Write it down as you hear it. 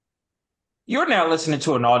You're now listening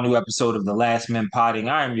to an all new episode of The Last Men Potting.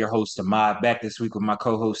 I am your host, Ahmad, back this week with my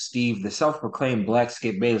co host, Steve, the self proclaimed Black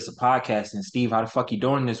Skip Bayless of podcasting. Steve, how the fuck you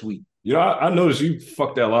doing this week? I noticed you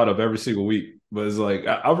fuck that lot up every single week, but it's like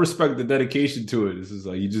I respect the dedication to it. This is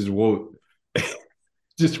like you just won't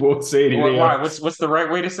say anything Why? else. What's the right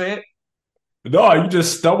way to say it? No, you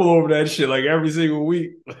just stumble over that shit like every single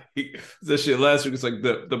week. Like, that shit last week. It's like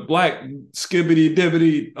the black skibbity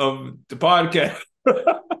dibbity of the podcast.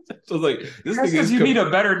 So it's like this That's thing because is you need a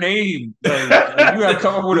better name. Like you gotta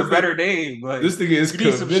come up with a this better thing name. Like this thing is you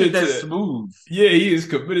need some shit committed to that's that. smooth. Yeah, he is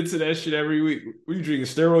committed to that shit every week. What are you drinking?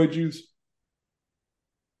 Steroid juice?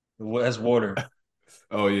 Well, that's water.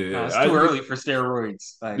 Oh No, yeah, it's yeah. too early for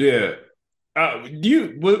steroids. Like Yeah. What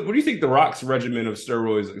do you think the Rock's regimen of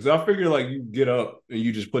steroids? Because I figure like you get up and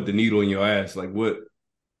you just put the needle in your ass. Like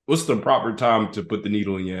what's the proper time to put the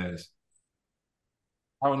needle in your ass?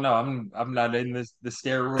 I don't know. I'm not in the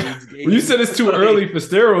steroids Well, you game. said it's too Like early for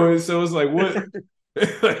steroids, so it's like what?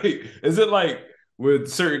 Like, is it like with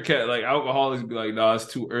certain like alcoholics be like, nah, it's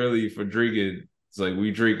too early for drinking. It's like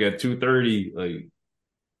we drink at 2:30. Like,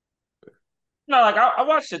 No, like I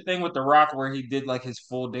watched the thing with The Rock where he did like his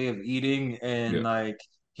full day of eating and yeah, like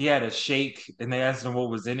he had a shake and they asked him what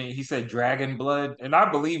was in it. He said dragon blood, and I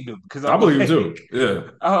believed him because I I'm believe him like, too. Yeah.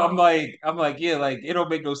 I'm like, yeah, like it don't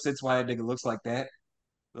make no sense why that nigga looks like that.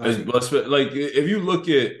 Like, Like if you look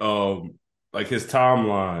at like his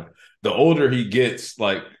timeline, the older he gets,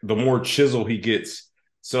 like the more chisel he gets.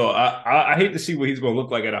 So I hate to see what he's gonna look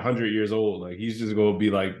like at 100 years old. Like he's just gonna be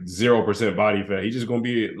like 0% body fat. He's just gonna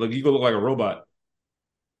be like he's gonna look like a robot.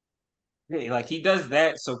 yeah, like he does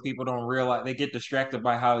that so people don't realize they get distracted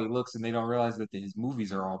by how he looks and they don't realize that his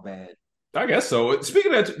movies are all bad. I guess so.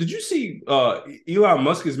 Speaking of that, did you see Elon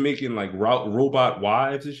Musk is making like robot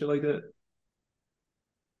wives and shit like that?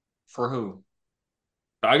 For who?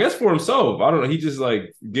 I guess for himself. I don't know. He just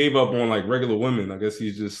like gave up on like regular women. I guess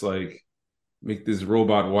he's just like make this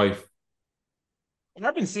robot wife. And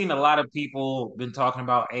I've been seeing a lot of people been talking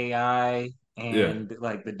about AI Yeah. and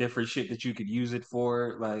like the different shit that you could use it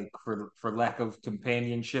for, like for lack of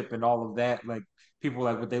companionship and all of that. Like people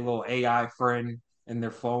like with their little AI friend and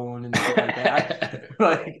their phone and shit like that.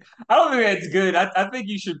 Like I don't think that's good. I think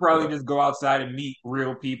you should probably just go outside and meet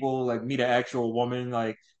real people, like meet an actual woman.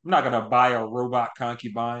 Like I'm not gonna buy a robot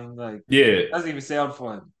concubine. Like Yeah. doesn't even sound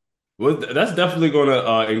fun. Well, that's definitely going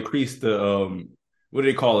to increase the what do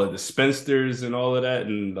they call it, the spinsters and all of that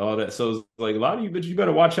and all that. So it's like a lot of you, but you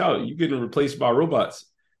better watch out. You're getting replaced by robots.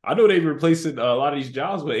 I know they're replacing a lot of these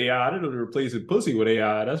jobs with AI. I didn't know they're replacing pussy with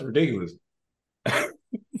AI. That's ridiculous.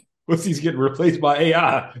 Pussy's getting replaced by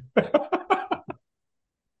AI.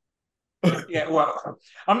 Yeah, well,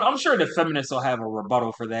 I'm sure the feminists will have a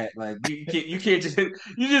rebuttal for that. Like you can't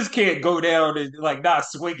just can't go down and like not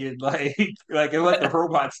swinging like and let the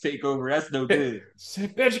robots take over. That's no good. Say,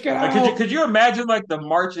 bitch, get Like could you out. could you imagine like the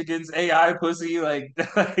march against AI pussy like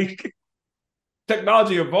like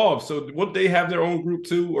Technology evolves. So wouldn't they have their own group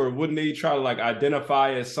too? Or wouldn't they try to like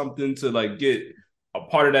identify as something to like get a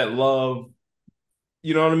part of that love?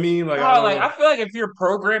 You know what I mean? Like, I oh, don't like I know. feel like if you're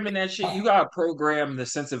programming that shit, you gotta program the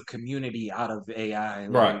sense of community out of AI.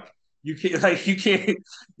 Right. Like you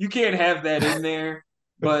can't have that in there.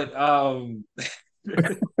 But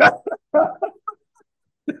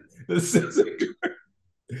This is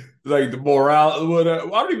like the morale. What I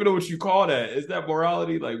don't even know what you call that. Is that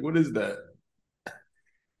morality? Like, what is that?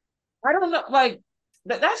 I don't know. Like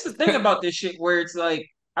that's the thing about this shit, where it's like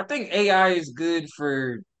I think AI is good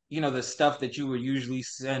for the stuff that you would usually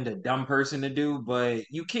send a dumb person to do, but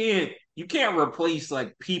you can't replace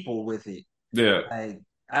like people with it. Yeah. Like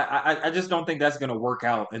I just don't think that's gonna work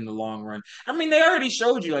out in the long run. I mean, they already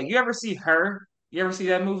showed you. Like, you ever see her? You ever see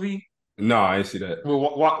that movie? No, I didn't see that.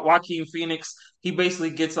 Well, Joaquin Phoenix, he basically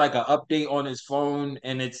gets like an update on his phone,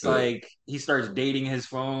 and it's Yeah. like he starts dating his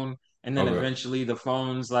phone, and then Okay. eventually the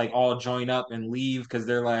phones like all join up and leave because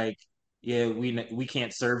they're like, yeah, we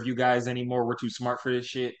can't serve you guys anymore. We're too smart for this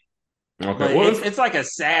shit. Okay. But Well, it's like a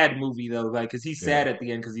sad movie though, like because he's yeah. sad at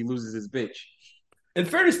the end because he loses his bitch. In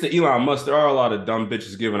fairness to Elon Musk, there are a lot of dumb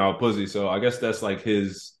bitches giving out pussy. So I guess that's like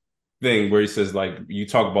his thing where he says like you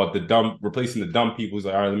talk about the dumb replacing the dumb people. He's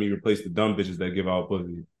like, all right, let me replace the dumb bitches that give out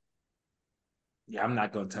pussy. Yeah, I'm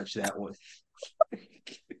not gonna touch that one.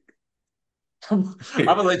 I'm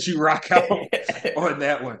gonna let you rock out on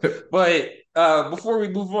that one. But before we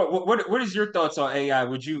move on, what is your thoughts on AI?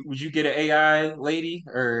 Would you get an AI lady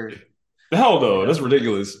or Hell no, yeah? that's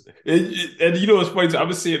ridiculous. And you know what's funny? I've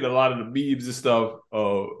been seeing a lot of the memes and stuff,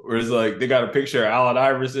 where it's like they got a picture of Allen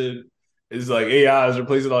Iverson. It's like AI is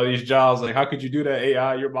replacing all these jobs. Like, how could you do that?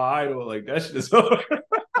 AI, you're my idol. Like that shit is so.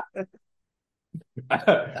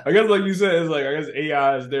 I guess like you said, it's like I guess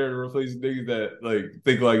AI is there to replace niggas that like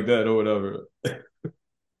think like that or whatever.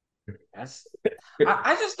 That's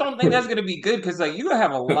I just don't think that's gonna be good because like you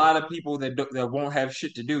have a lot of people that won't have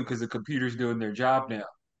shit to do because the computer's doing their job now.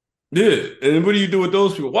 Yeah, and what do you do with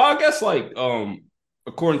those people? Well, I guess like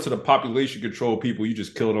according to the population control people, you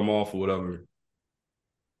just kill them off or whatever.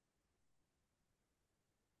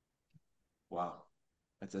 Wow,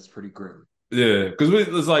 that's pretty grim. Yeah, because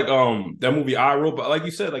it's like that movie I Robot, like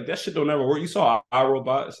you said, like that shit don't ever work. You saw I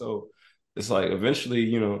Robot, so it's like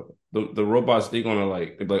eventually, the robots they gonna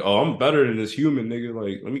like they be like, oh, I'm better than this human nigga.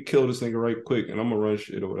 Like, let me kill this nigga right quick, and I'm gonna run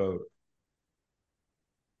shit or whatever.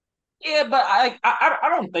 Yeah, but I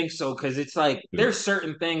don't think so because it's like Yeah. there's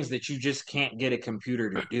certain things that you just can't get a computer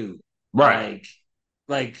to do. Right.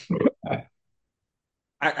 Like like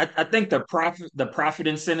I think the profit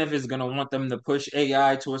incentive is gonna want them to push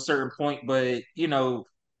AI to a certain point, but you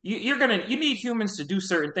need humans to do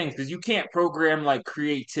certain things because you can't program like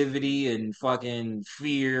creativity and fucking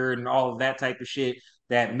fear and all of that type of shit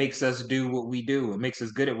that makes us do what we do and makes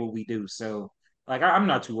us good at what we do. So like I'm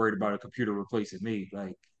not too worried about a computer replacing me.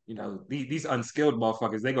 Like these unskilled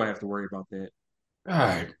motherfuckers they gonna have to worry about that. All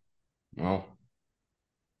right. Well,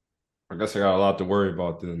 I guess I got a lot to worry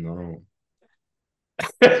about then. I don't.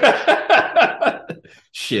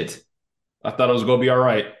 Shit. I thought it was gonna be all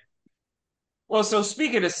right. Well, so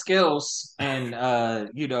speaking of skills and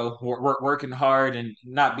working hard and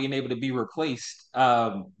not being able to be replaced,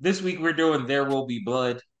 this week we're doing There Will Be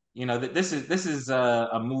Blood. This is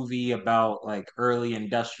a movie about like early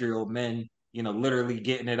industrial men, literally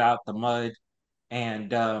getting it out the mud and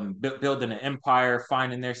building an empire,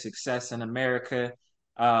 finding their success in America.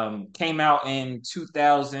 Came out in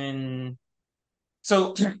 2000.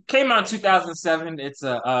 So came out in 2007. It's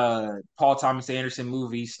a Paul Thomas Anderson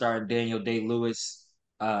movie starring Daniel Day-Lewis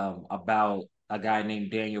about a guy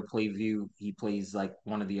named Daniel Playview. He plays like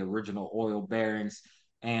one of the original oil barons,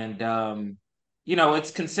 and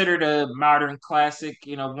it's considered a modern classic.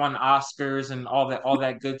 Won Oscars and all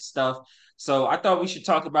that good stuff. So I thought we should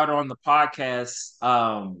talk about it on the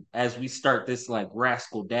podcast as we start this like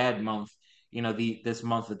Rascal Dad month. This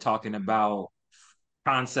month of talking about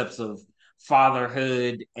concepts of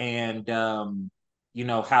fatherhood and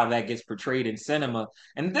how that gets portrayed in cinema.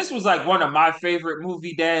 And this was like one of my favorite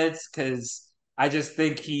movie dads because I just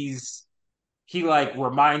think he like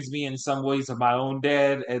reminds me in some ways of my own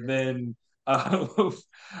dad, and then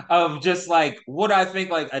of just like what I think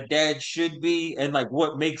like a dad should be, and like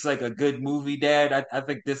what makes like a good movie dad. I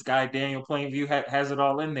think this guy Daniel Plainview has it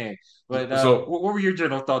all in there. But So what were your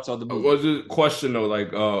general thoughts on the movie? was it question though, like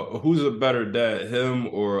who's a better dad, him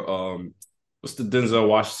or what's the Denzel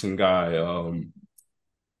Washington guy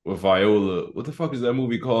with Viola? What the fuck is that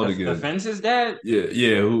movie called The again? Fences dad? Yeah,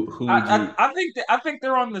 yeah. Who would I, you? I think I think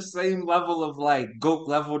they're on the same level of like goat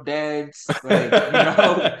level dads, like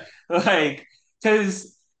like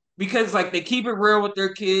because like they keep it real with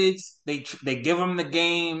their kids, they give them the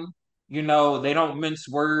game, they don't mince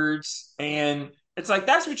words, and it's like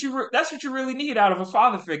that's what you really need out of a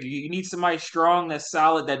father figure. You need somebody strong, that's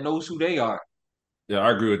solid, that knows who they are. Yeah,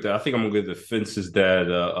 I agree with that. I think I'm gonna give the Fences dad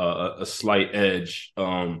a slight edge.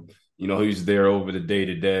 He's there over the day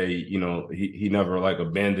to day. He never like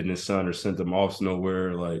abandoned his son or sent him off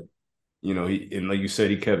nowhere. Like, he and like you said,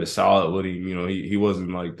 he kept it solid with him. He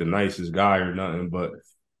wasn't like the nicest guy or nothing, but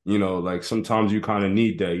like sometimes you kind of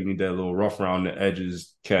need that. You need that little rough around the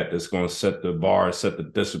edges cat that's gonna set the bar, set the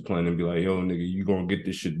discipline, and be like, yo, nigga, you gonna get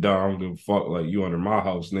this shit done. I don't give a fuck. Like you under my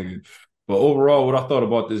house, nigga. But overall, what I thought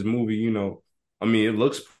about this movie, I mean, it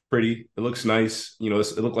looks pretty. It looks nice. It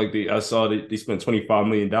looked like I saw that they spent $25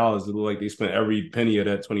 million. It looked like they spent every penny of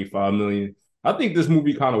that 25 million. I think this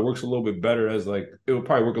movie kind of works a little bit better as like it would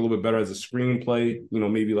probably work a little bit better as a screenplay.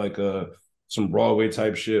 Maybe like some Broadway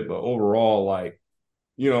type shit. But overall, like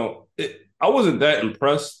I wasn't that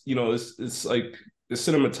impressed. It's like the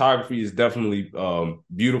cinematography is definitely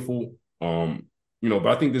beautiful. But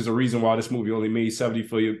I think there's a reason why this movie only made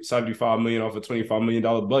 75 million off a $25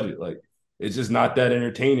 million budget. Like it's just not that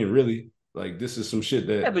entertaining, really. Like this is some shit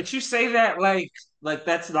Yeah, that but you say that like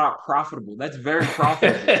that's not profitable. That's very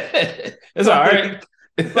profitable. it's all right.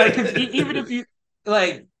 like like 'cause even if you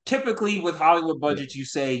like typically with Hollywood budgets you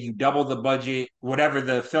say you double the budget, whatever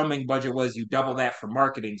the filming budget was, you double that for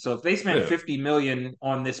marketing. So if they spent Yeah. 50 million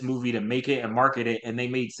on this movie to make it and market it and they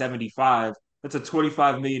made 75, that's a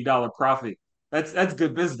 $25 million profit. That's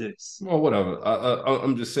good business. Well, whatever.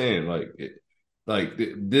 I'm just saying, like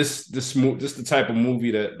this the type of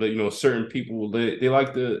movie that certain people they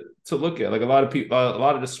like to look at. Like a lot of people, a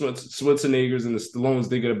lot of the Schwarzeneggers and the Stallones,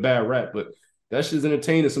 they get a bad rap, but That shit's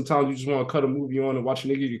entertaining. Sometimes you just want to cut a movie on and watch a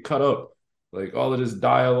nigga get cut up. Like all of this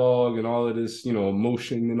dialogue and all of this,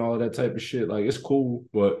 emotion and all of that type of shit. Like it's cool,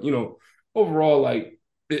 but overall, like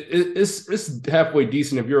it's halfway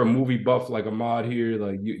decent if you're a movie buff like a mod here.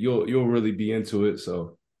 Like you'll really be into it.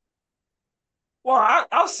 So Well,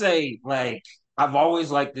 I'll say like I've always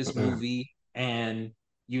liked this movie, and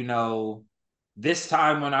you know, this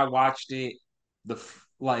time when I watched it,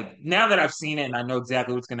 like now that I've seen it and I know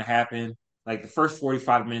exactly what's gonna happen, like the first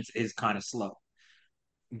 45 minutes is kind of slow,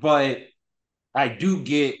 but I do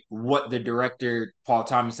get what the director Paul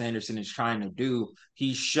Thomas Anderson is trying to do.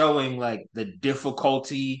 He's showing like the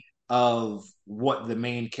difficulty of what the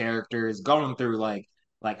main character is going through, like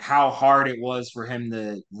how hard it was for him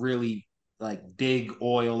to really like dig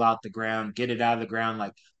oil out the ground, get it out of the ground,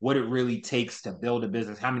 like what it really takes to build a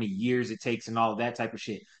business, how many years it takes, and all of that type of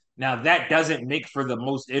shit. Now that doesn't make for the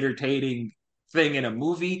most entertaining thing in a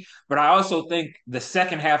movie, but I also think the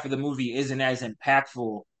second half of the movie isn't as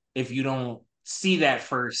impactful if you don't see that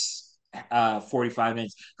first 45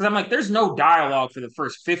 minutes, because I'm like, there's no dialogue for the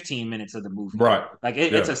first 15 minutes of the movie. right, Like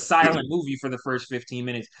it's yeah, a silent movie for the first 15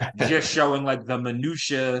 minutes, just showing like the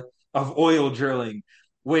minutia of oil drilling,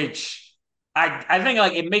 which I think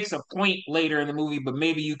like it makes a point later in the movie, but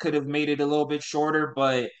maybe you could have made it a little bit shorter.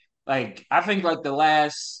 But like I think like the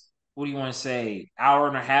last, what do you want to say, hour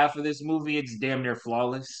and a half of this movie, it's damn near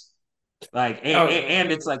flawless. Like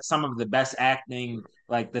and it's like some of the best acting,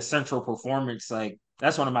 like the central performance, like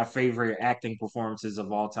that's one of my favorite acting performances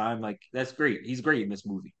of all time. Like that's great. He's great in this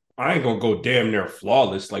movie. I ain't gonna go damn near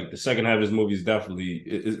flawless. Like the second half of this movie is definitely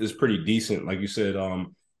is pretty decent. Like you said,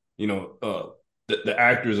 you know, uh, the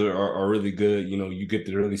actors are really good. You get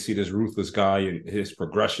to really see this ruthless guy and his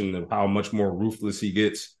progression of how much more ruthless he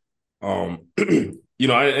gets. And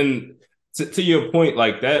to your point,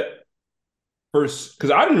 like that first,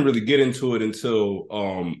 because I didn't really get into it until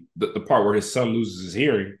the part where his son loses his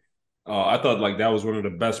hearing. I thought like that was one of the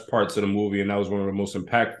best parts of the movie, and that was one of the most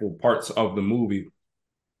impactful parts of the movie.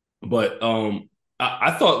 But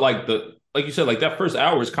I thought like you said, like that first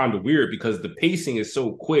hour is kind of weird because the pacing is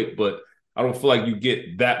so quick, but I don't feel like you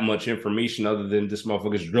get that much information other than this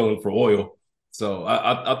motherfucker's drilling for oil. So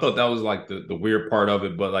I thought that was like the weird part of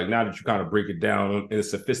it. But like now that you kind of break it down in a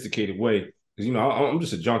sophisticated way, because I'm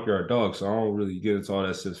just a junkyard dog, so I don't really get into all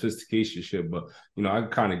that sophistication shit. But I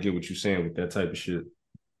kind of get what you're saying with that type of shit.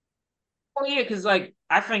 Oh yeah, because like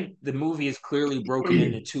I think the movie is clearly broken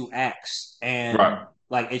into two acts, and Right.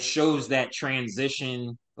 like it shows that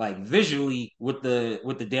transition like visually with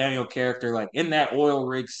the Daniel character, like in that oil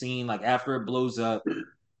rig scene, like after it blows up,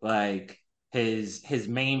 like his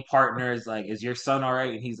main partner is like, "Is your son all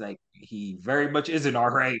right?" And he's like, "He very much isn't all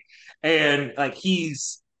right," and like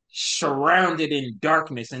he's surrounded in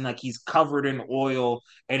darkness and like he's covered in oil,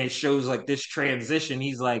 and it shows like this transition.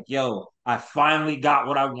 He's like, "Yo, I finally got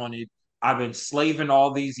what I wanted. I've been slaving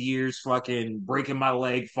all these years, fucking breaking my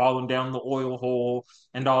leg, falling down the oil hole,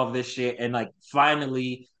 and all of this shit. And like,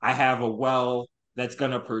 finally, I have a well that's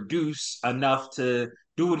gonna produce enough to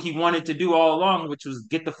do what he wanted to do all along, which was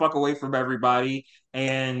get the fuck away from everybody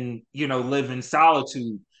and live in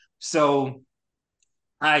solitude." So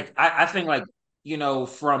I think like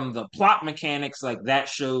from the plot mechanics, like that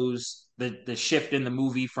shows the shift in the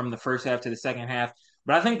movie from the first half to the second half.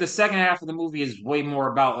 But I think the second half of the movie is way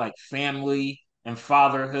more about like family and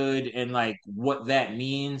fatherhood and like what that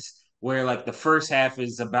means, where like the first half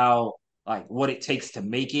is about like what it takes to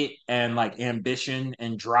make it and like ambition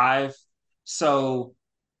and drive. So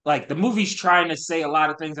like the movie's trying to say a lot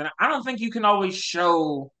of things, and I don't think you can always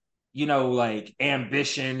show like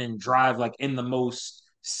ambition and drive like in the most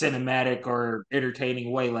cinematic or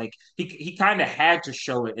entertaining way. Like he kind of had to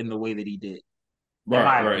show it in the way that he did, in Right,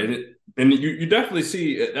 my right. opinion. And you definitely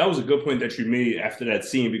see that was a good point that you made after that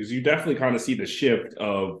scene because you definitely kind of see the shift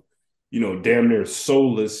of, damn near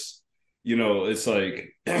soulless. It's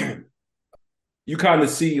like you kind of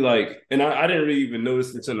see like, and I didn't really even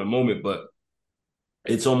notice this in the moment, but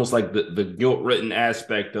it's almost like the guilt ridden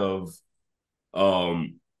aspect of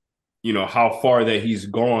um how far that he's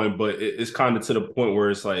gone, but it's kind of to the point where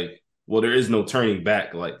it's like, well, there is no turning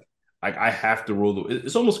back. Like I have to rule the.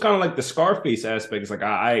 It's almost kind of like the Scarface aspect. It's like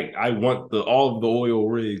I want the all of the oil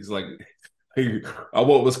rigs. Like I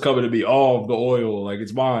want what's coming to me, all of the oil. Like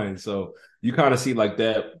it's mine. So you kind of see like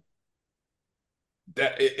that.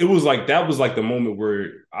 That it was like that was like the moment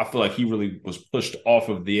where I feel like he really was pushed off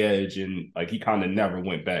of the edge and like he kind of never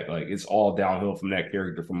went back. Like it's all downhill from that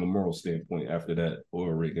character from a moral standpoint after that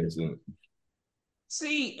oil rig incident.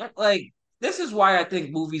 See, like this is why I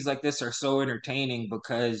think movies like this are so entertaining,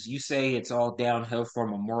 because you say it's all downhill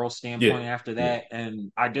from a moral Yeah, standpoint after yeah. that,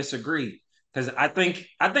 and I disagree. because I think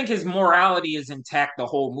his morality is intact the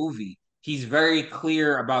whole movie. He's very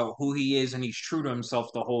clear about who he is and he's true to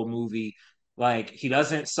himself the whole movie. Like he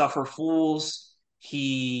doesn't suffer fools.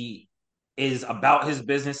 He is about his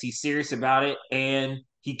business. He's serious about it and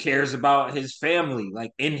he cares about his family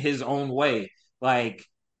like in his own way. Like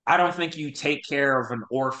I don't think you take care of an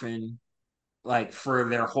orphan like for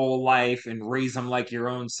their whole life and raise them like your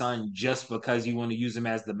own son just because you want to use them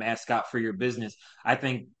as the mascot for your business. I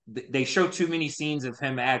think they show too many scenes of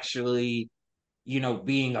him actually,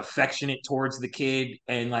 being affectionate towards the kid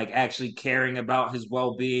and like actually caring about his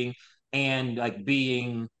well-being and like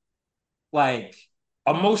being like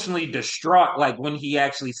emotionally distraught like when he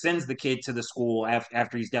actually sends the kid to the school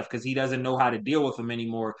after he's deaf because he doesn't know how to deal with him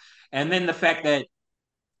anymore. And then the fact that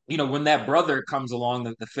when that brother comes along,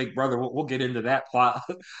 the fake brother, we'll get into that plot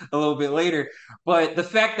a little bit later. But the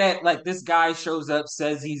fact that like this guy shows up,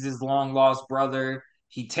 says he's his long lost brother,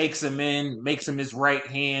 he takes him in, makes him his right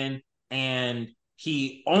hand, and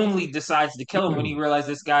he only decides to kill him when he realizes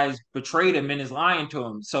this guy's betrayed him and is lying to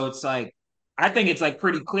him. So it's like, I think it's like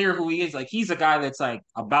pretty clear who he is. Like he's a guy that's like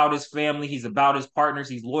about his family, he's about his partners,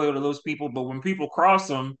 he's loyal to those people. But when people cross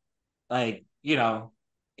him, like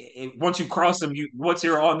once you cross him, once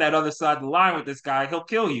you're on that other side of the line with this guy, he'll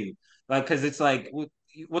kill you. Like, because it's like,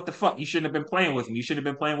 what the fuck? You shouldn't have been playing with him. You should have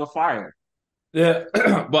been playing with fire. Yeah,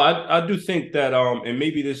 but I do think that and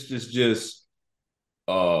maybe this just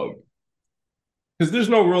uh because there's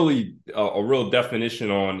no really a real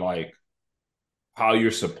definition on like how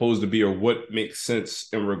you're supposed to be or what makes sense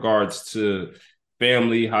in regards to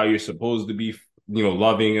family, how you're supposed to be,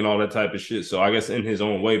 loving and all that type of shit. So I guess in his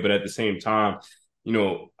own way, but at the same time,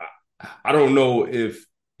 I don't know if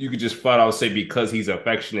you could just flat out say because he's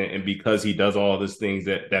affectionate and because he does all these things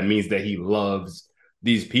that means that he loves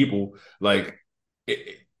these people. Like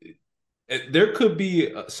there could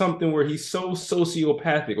be something where he's so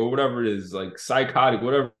sociopathic or whatever it is, like psychotic,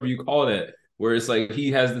 whatever you call that, where it's like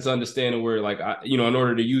he has this understanding where like in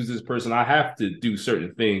order to use this person, I have to do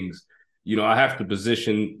certain things. I have to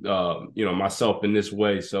position myself in this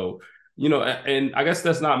way. So, and I guess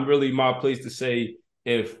that's not really my place to say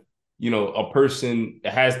if a person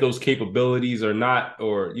has those capabilities or not,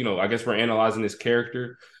 or I guess we're analyzing this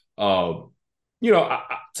character. To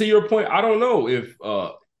your point, I don't know if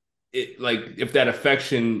if that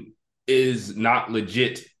affection is not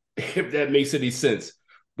legit, if that makes any sense.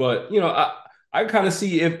 But I kind of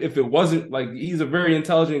see if it wasn't, like, he's a very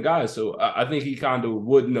intelligent guy, so I think he kind of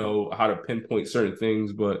would know how to pinpoint certain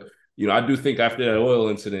things. But I do think after that oil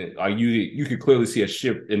incident, like you could clearly see a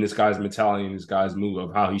shift in this guy's mentality and this guy's move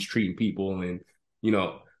of how he's treating people and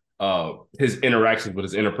his interactions with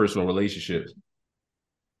his interpersonal relationships.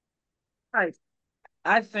 Right.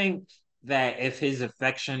 I think that if his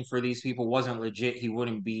affection for these people wasn't legit, he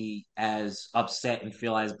wouldn't be as upset and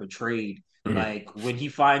feel as betrayed. Mm-hmm. Like when he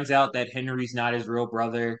finds out that Henry's not his real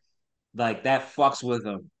brother, like that fucks with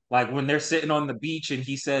him. Like when they're sitting on the beach and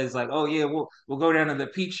he says like, "Oh yeah, we'll go down to the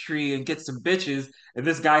peach tree and get some bitches," and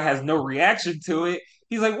this guy has no reaction to it.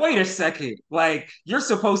 He's like, "Wait a second, like you're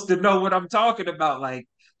supposed to know what I'm talking about, like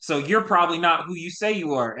so you're probably not who you say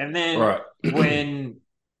you are." And then Right. when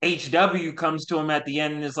HW comes to him at the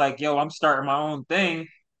end and is like, "Yo, I'm starting my own thing."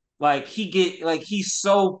 Like he's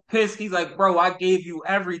so pissed. He's like, "Bro, I gave you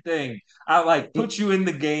everything. I like put you in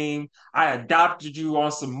the game. I adopted you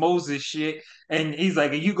on some Moses shit." And he's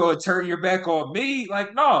like, "Are you gonna turn your back on me?"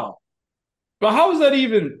 Like, no. But how is that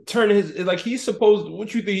even turn his, like, he's supposed,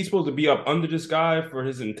 what you think he's supposed to be up under this guy for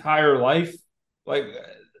his entire life? Like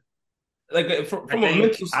I from a think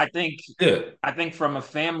mental, I think yeah, I think from a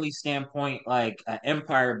family standpoint, like an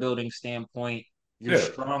empire building standpoint, you're yeah,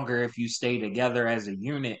 stronger if you stay together as a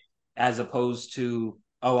unit, as opposed to,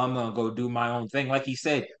 oh, I'm gonna go do my own thing. Like he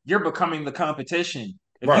said, you're becoming the competition.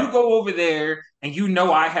 If you right. go over there and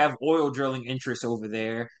I have oil drilling interests over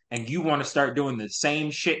there and you want to start doing the same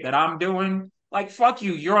shit that I'm doing, like fuck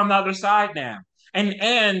you, you're on the other side now.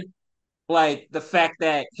 And like the fact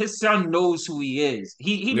that his son knows who he is.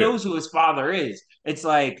 He Yeah. knows who his father is. It's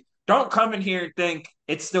like, don't come in here and think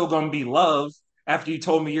it's still gonna be love after you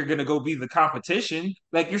told me you're gonna go be the competition.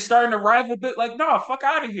 Like you're starting to rival bit like, no, fuck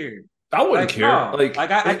out of here. I wouldn't Like, care. no. Like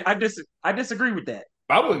I disagree with that.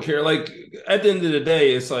 I wouldn't care. Like at the end of the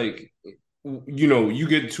day, it's like you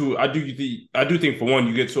get to. I do think for one,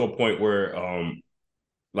 you get to a point where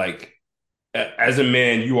like as a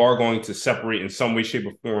man, you are going to separate in some way, shape,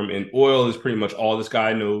 or form. And oil is pretty much all this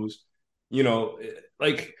guy knows. You know,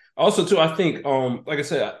 like also too, I think like I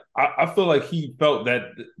said, I feel like he felt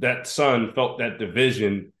that son felt that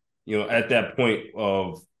division. At that point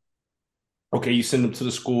of okay, you send them to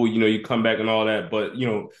the school, you come back and all that, but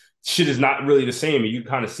shit is not really the same. And you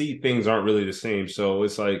kind of see things aren't really the same. So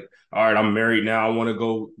it's like, all right, I'm married now. I want to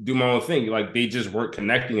go do my own thing. Like they just weren't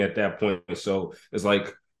connecting at that point. So it's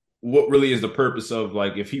like, what really is the purpose of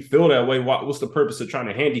like if he feel that way? What's the purpose of trying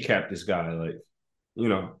to handicap this guy? Like, you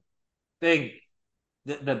know, Thing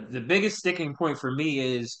the biggest sticking point for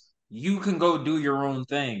me is you can go do your own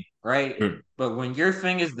thing, right? mm, But when your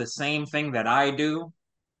thing is the same thing that I do,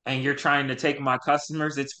 and you're trying to take my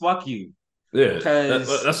customers, it's fuck you. yeah,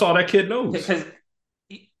 Because that's all that kid knows. because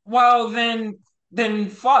well then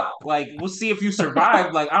fuck. Like we'll see if you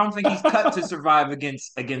survive. Like I don't think he's cut to survive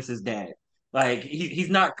against his dad. Like he's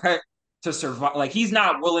not cut to survive. Like he's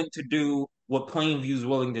not willing to do what Plainview's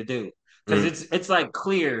willing to do. Because Mm, it's like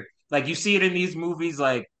clear. Like you see it in these movies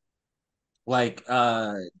like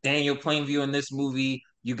Daniel Plainview in this movie.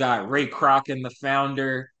 You got Ray Kroc in The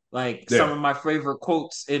Founder. Like some yeah, of my favorite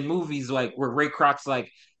quotes in movies, like where Ray Kroc's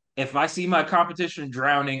like, "If I see my competition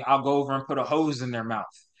drowning, I'll go over and put a hose in their mouth."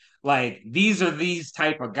 Like these are these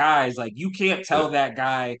type of guys. Like you can't yeah, tell that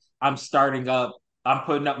guy I'm starting up, I'm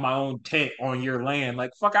putting up my own tent on your land.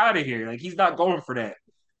 Like fuck out of here. Like he's not going for that.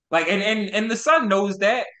 Like and the son knows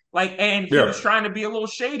that. Like and he yeah. was trying to be a little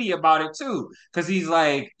shady about it too, because he's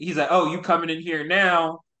like, oh, you coming in here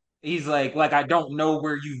now? He's like I don't know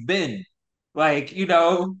where you've been, like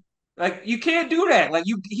like you can't do that. Like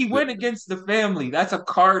he went against the family. That's a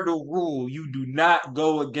cardinal rule. You do not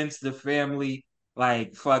go against the family.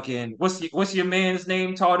 Like fucking what's your man's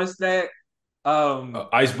name taught us that?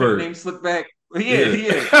 Iceberg. Name slick back. Yeah.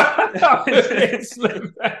 Yeah,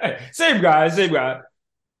 yeah. Same guy, same guy.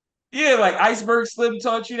 Yeah, like Iceberg Slim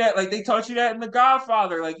taught you that. Like they taught you that in The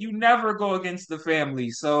Godfather. Like you never go against the family.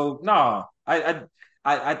 So nah,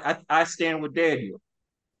 I stand with Daniel.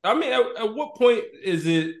 I mean, at what point is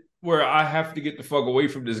it where I have to get the fuck away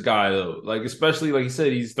from this guy though? Like, especially like he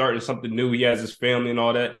said, he's starting something new. He has his family and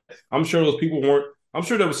all that. I'm sure those people weren't. I'm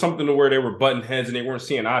sure there was something to where they were butting heads and they weren't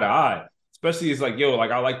seeing eye to eye. Especially it's like, yo, like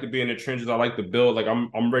I like to be in the trenches. I like to build. Like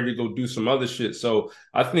I'm ready to go do some other shit. So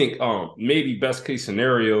I think maybe best case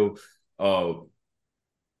scenario, uh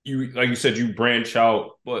you like you said you branch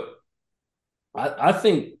out, but I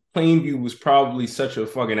think Plainview was probably such a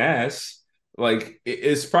fucking ass. Like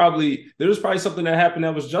it's probably there was probably something that happened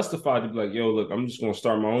that was justified to be like, yo, look, I'm just gonna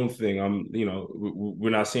start my own thing. We're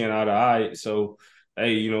not seeing eye to eye, so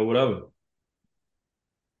hey, whatever.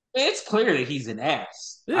 It's clear that he's an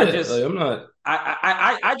ass. I Yeah, like just I'm not.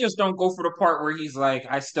 I just don't go for the part where he's like,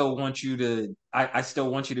 I still want you to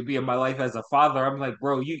be in my life as a father. I'm like,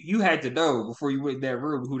 bro, you had to know before you went in that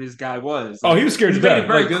room who this guy was. Oh, Like he was scared he's to made it death.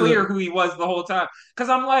 very Like, clear who he was the whole time. Cause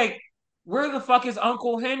I'm like, where the fuck is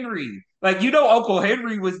Uncle Henry? Like, Uncle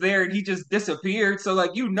Henry was there and he just disappeared. So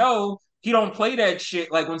like, he don't play that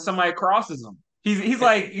shit like when somebody crosses him. He's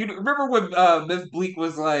like, you remember when Miss Bleak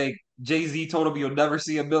was like, Jay-Z told him you'll never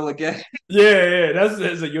see a bill again. yeah, that's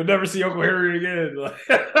like, you'll never see Uncle Harry again. Like,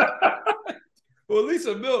 well, at least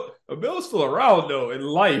Emil's still around though in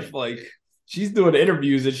life. Like, she's doing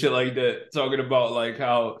interviews and shit like that, talking about like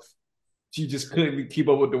how she just couldn't keep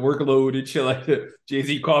up with the workload and shit like that.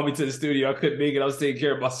 Jay-Z called me to the studio. I couldn't make it. I was taking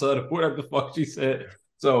care of my son or whatever the fuck she said.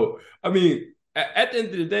 So, I mean, at the end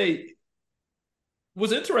of the day,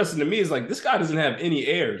 what's interesting to me is like this guy doesn't have any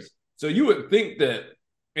heirs. So you would think that,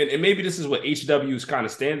 and maybe this is what HW is kind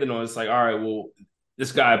of standing on. It's like, all right, well,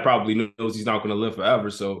 this guy probably knows he's not going to live forever.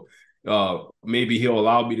 So maybe he'll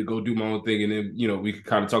allow me to go do my own thing. And then, we could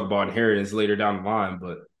kind of talk about inheritance later down the line.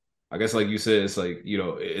 But I guess like you said, it's like,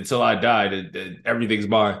 until I die, that everything's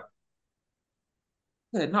mine.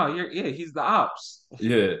 Yeah, no, he's the ops.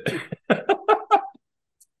 Yeah. I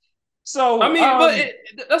So, mean, but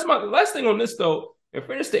that's my last thing on this though. In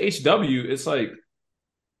fairness to HW, it's like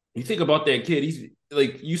you think about that kid. He's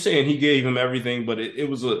like you saying he gave him everything, but it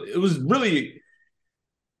was really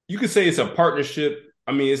you could say it's a partnership.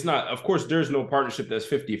 I mean, it's not. Of course, there's no partnership that's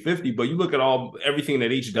 50-50, but you look at everything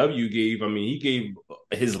that HW gave. I mean, he gave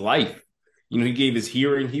his life. He gave his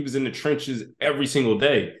hearing. He was in the trenches every single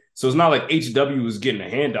day. So it's not like HW was getting a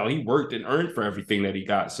handout. He worked and earned for everything that he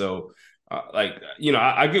got. So,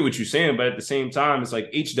 I get what you're saying, but at the same time, it's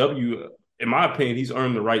like HW, in my opinion, he's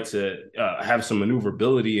earned the right to have some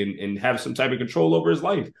maneuverability and have some type of control over his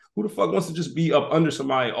life. Who the fuck wants to just be up under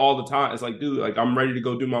somebody all the time? It's like, dude, like I'm ready to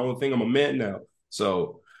go do my own thing. I'm a man now.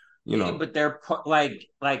 So, yeah, but they're like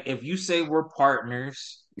if you say we're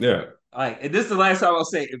partners, yeah. like and this is the last time I'll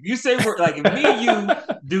say, if you say we're like if me and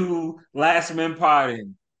you do last men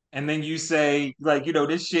potting, and then you say like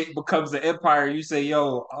this shit becomes an empire, you say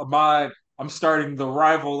yo, Ahmad, I'm starting the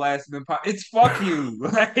rival last minute. It's fuck you.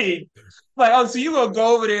 Like, oh, so you gonna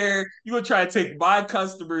go over there, you gonna try to take my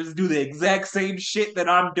customers, do the exact same shit that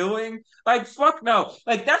I'm doing? Like, fuck no.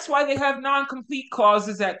 Like, that's why they have non-compete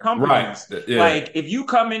clauses at Right. companies. Yeah. Like, if you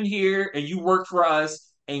come in here and you work for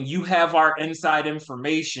us and you have our inside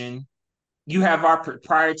information, you have our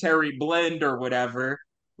proprietary blend or whatever.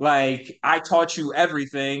 Like, I taught you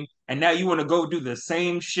everything, and now you want to go do the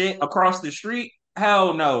same shit across the street?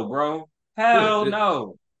 Hell no, bro. Yeah. Hell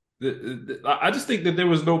no. I just think that there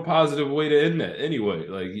was no positive way to end that anyway.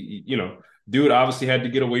 Like, dude obviously had to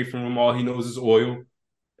get away from him. All he knows is oil.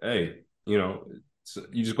 Hey, you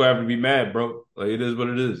just gonna have to be mad, bro. Like, it is what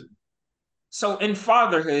it is. So in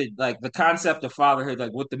fatherhood, like the concept of fatherhood,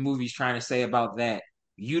 like what the movie's trying to say about that,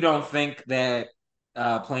 you don't think that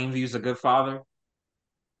Plainview's a good father?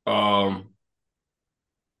 Um,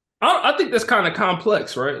 I think that's kind of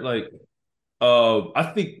complex, right? Like,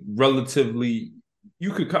 I think relatively,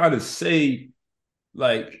 you could kind of say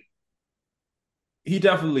like he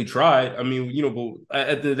definitely tried. I mean, but at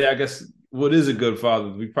the end of the day, I guess what is a good father?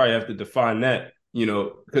 We probably have to define that,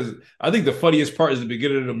 because I think the funniest part is the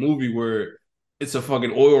beginning of the movie where it's a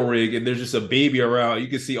fucking oil rig and there's just a baby around. You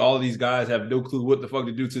can see all these guys have no clue what the fuck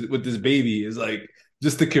to do with this baby. It's like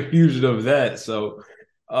just the confusion of that. So,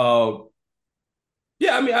 uh,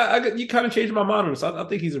 yeah, I mean, you kind of changed my mind on this. I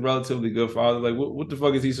think he's a relatively good father. Like, what the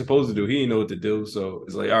fuck is he supposed to do? He didn't know what to do. So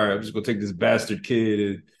it's like, all right, I'm just gonna take this bastard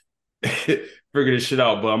kid and figure this shit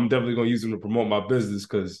out. But I'm definitely gonna use him to promote my business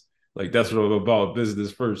because, like, that's what I'm about,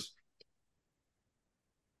 business first.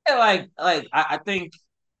 Yeah, I think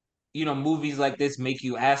movies like this make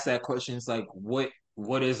you ask that question. It's like,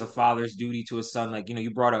 what is a father's duty to his son? Like,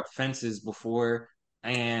 you brought up Fences before,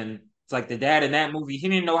 and it's like the dad in that movie, he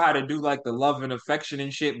didn't know how to do like the love and affection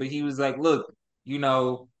and shit, but he was like, look, you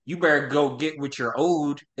better go get what you're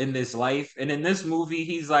owed in this life. And in this movie,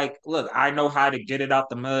 he's like, look, I know how to get it out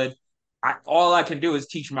the mud. All I can do is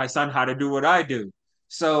teach my son how to do what I do.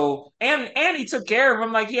 So and he took care of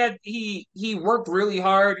him. Like he worked really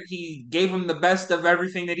hard. He gave him the best of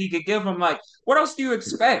everything that he could give him. Like, what else do you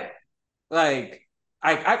expect? Like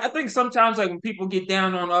I think sometimes like when people get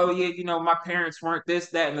down on, oh yeah, my parents weren't this,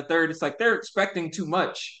 that, and the third, it's like they're expecting too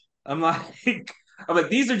much. I'm like I'm like,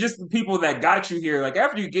 these are just the people that got you here. Like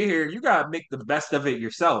after you get here, you gotta make the best of it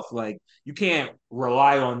yourself. Like you can't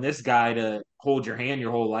rely on this guy to hold your hand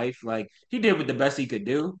your whole life. Like he did with the best he could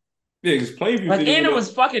do. Yeah, because Plainview Like, didn't and even it was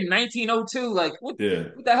know. fucking 1902. Like, Yeah,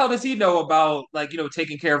 what the hell does he know about like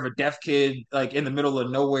taking care of a deaf kid like in the middle of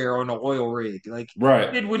nowhere on an oil rig? Like,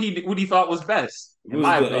 right. he did what he thought was best, It in was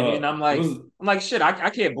my the opinion. it was I'm like, shit. I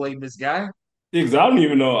can't blame this guy. Yeah, because I don't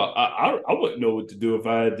even know. I wouldn't know what to do if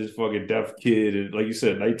I had this fucking deaf kid and, like you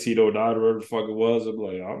said, 1909 or whatever the fuck it was. I'm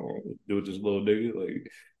like, I don't know what to do with this little nigga. Like,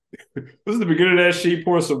 this is the beginning of that shit. He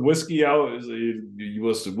poured some whiskey out. It's like, you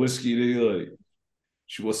want some whiskey, nigga? Like,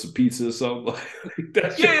 she wants some pizza or something. Like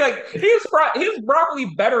that Yeah, shit. like he was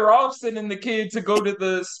probably better off sending the kid to go to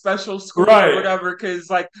the special school or Right. whatever, because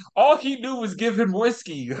like all he knew was give him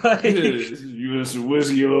whiskey. Yeah, Like, you want some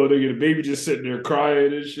whiskey, little nigga. The baby just sitting there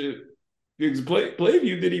crying and shit. Because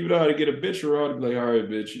Playview didn't even know how to get a bitch around. Be like, all right,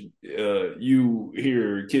 bitch, you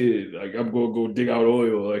here, kid. Like, I'm gonna go dig out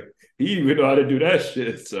oil. Like, he didn't even know how to do that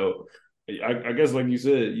shit. So, I guess, like you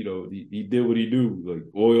said, he did what he do, like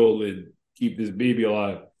oil and keep this baby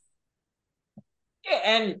alive.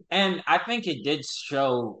 yeah, and I think it did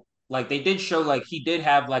show like they did show like he did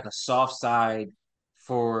have like a soft side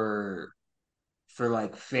for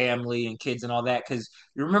like family and kids and all that. Because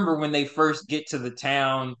you remember when they first get to the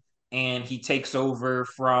town and he takes over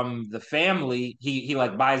from the family, he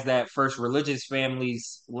like buys that first religious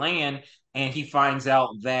family's land, and he finds out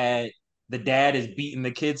that the dad is beating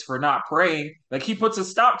the kids for not praying. Like he puts a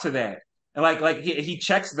stop to that. And like he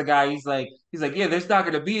checks the guy. He's like, yeah, there's not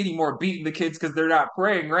gonna be any more beating the kids because they're not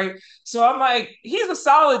praying, right? So I'm like, he's a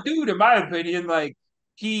solid dude in my opinion. Like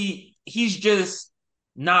he's just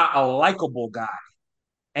not a likable guy,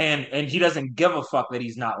 and he doesn't give a fuck that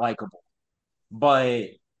he's not likable. But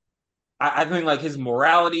I think like his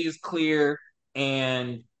morality is clear,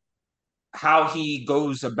 and how he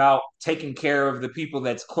goes about taking care of the people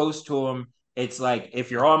that's close to him. It's like,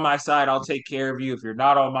 if you're on my side, I'll take care of you. If you're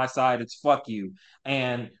not on my side, it's fuck you.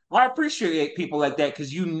 And I appreciate people like that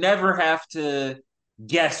because you never have to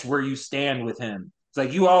guess where you stand with him. It's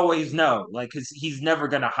like you always know, like, because he's never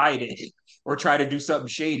gonna hide it or try to do something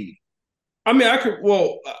shady. I mean,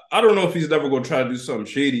 well, I don't know if he's never gonna try to do something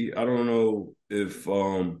shady. I don't know if,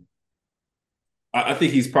 I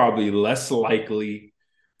think he's probably less likely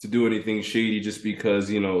to do anything shady just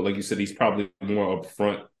because, like you said, he's probably more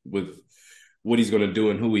upfront with what he's going to do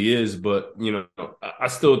and who he is. But I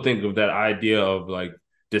still think of that idea of like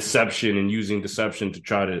deception and using deception to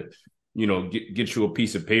try to get you a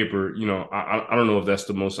piece of paper. I don't know if that's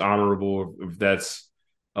the most honorable or if that's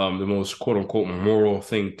the most quote unquote moral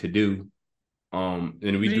thing to do. And we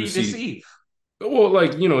Who did do he see, deceive? well,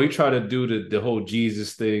 like he tried to do the whole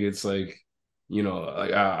Jesus thing. It's like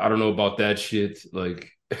like I don't know about that shit. Like,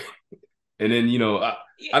 and then Yeah,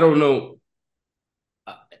 I don't know.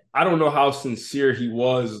 I don't know how sincere he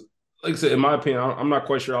was. Like I said, in my opinion, I'm not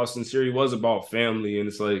quite sure how sincere he was about family. And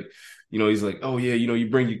it's like, he's like, oh yeah, you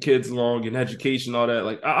bring your kids along and education, all that.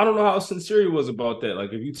 Like, I don't know how sincere he was about that.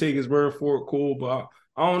 Like, if you take his word for it, cool. But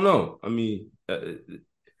I don't know. I mean,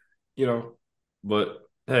 you know, but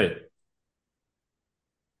hey,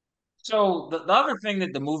 so the other thing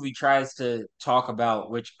that the movie tries to talk about,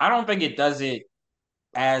 which I don't think it does it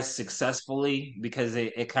as successfully because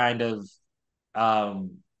it kind of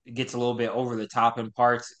um gets a little bit over the top in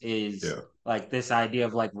parts, is yeah. like this idea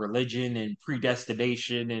of like religion and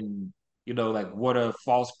predestination and like what a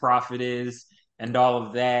false prophet is and all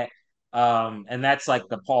of that. And that's like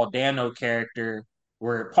the Paul Dano character,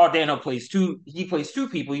 where Paul Dano plays two people.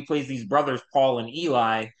 He plays these brothers Paul and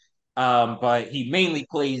Eli, but he mainly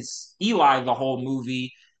plays Eli the whole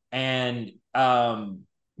movie. And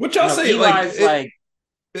Which I'll say, like, Eli's like,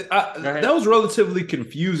 go that ahead. was relatively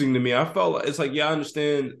confusing to me. I felt like it's like, yeah, I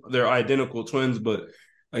understand they're identical twins, but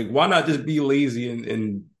like, why not just be lazy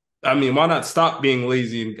and I mean, why not stop being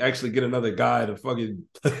lazy and actually get another guy to fucking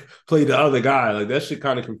play the other guy? Like that shit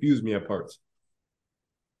kind of confused me at parts.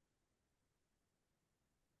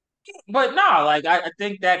 But no, like I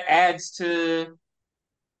think that adds to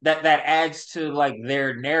that adds to like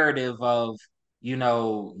their narrative of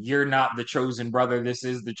you're not the chosen brother, this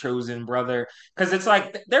is the chosen brother, because it's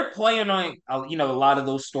like they're playing on a lot of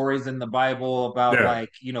those stories in the Bible about Yeah, like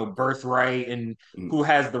birthright and who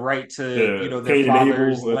has the right to yeah, their Cain and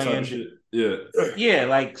father's Abel, that type of land. shit. Yeah, Yeah,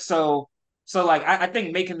 like so like I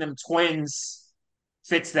think making them twins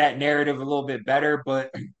fits that narrative a little bit better,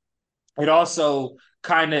 but it also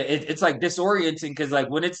kind of it's like disorienting because like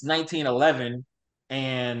when it's 1911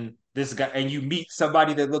 and this guy and you meet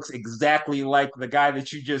somebody that looks exactly like the guy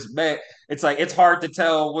that you just met, it's like it's hard to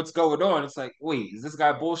tell what's going on. It's like, wait, is this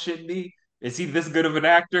guy bullshitting me? Is he this good of an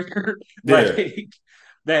actor? Like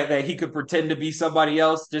yeah. that he could pretend to be somebody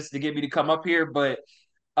else just to get me to come up here? But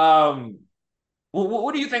um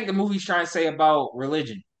what do you think the movie's trying to say about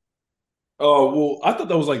religion? Oh, well, I thought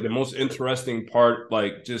that was like the most interesting part,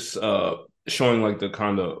 like just showing like the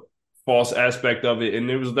kind of false aspect of it. And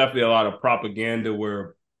there was definitely a lot of propaganda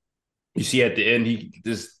where you see at the end he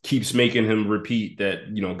just keeps making him repeat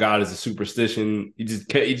that, God is a superstition. He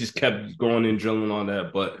just kept going and drilling on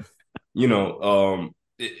that. But,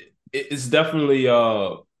 it's definitely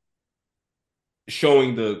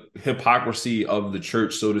showing the hypocrisy of the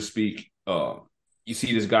church, so to speak. You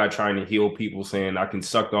see this guy trying to heal people, saying, "I can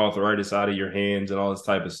suck the arthritis out of your hands" and all this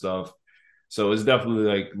type of stuff. So it's definitely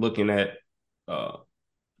like looking at uh,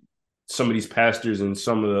 some of these pastors and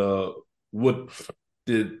some of what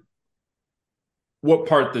the what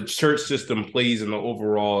part the church system plays in the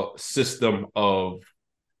overall system of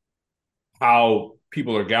how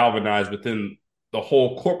people are galvanized within the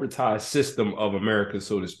whole corporatized system of America,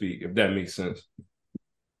 so to speak, if that makes sense.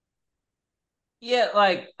 Yeah,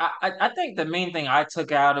 like I think the main thing I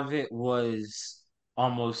took out of it was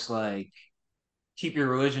almost like keep your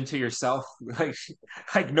religion to yourself.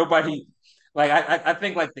 Like nobody like I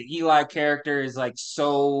think like the Eli character is like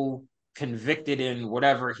so convicted in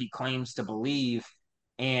whatever he claims to believe,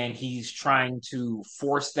 and he's trying to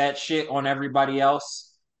force that shit on everybody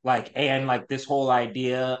else. Like and like this whole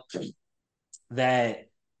idea that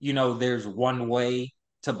there's one way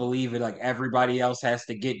to believe it, like everybody else has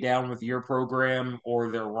to get down with your program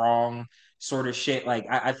or they're wrong, sort of shit. Like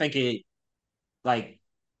I think it like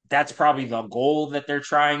that's probably the goal that they're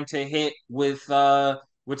trying to hit with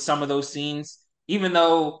some of those scenes, even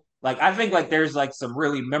though like I think like there's like some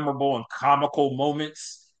really memorable and comical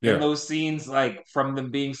moments in Yeah. those scenes, like from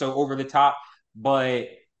them being so over the top. But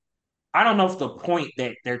I don't know if the point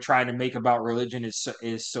that they're trying to make about religion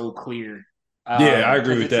is so clear. Yeah, I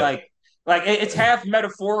agree Because with it's that. like it's half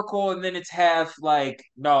metaphorical and then it's half like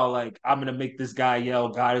no, like I'm gonna make this guy yell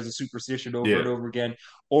God is a superstition over Yeah. and over again.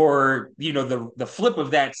 Or the flip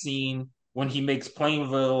of that scene when he makes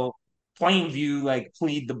Plainview like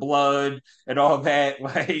plead the blood and all that.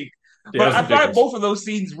 Like, Yeah, but that's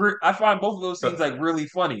ridiculous. I find both of those scenes like really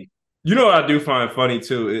funny. You know what I do find funny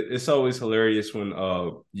too? It's always hilarious when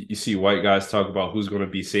you see white guys talk about who's going to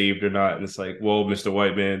be saved or not, and it's like, well, Mr.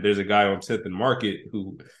 White Man, there's a guy on 10th and Market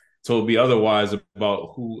who told me otherwise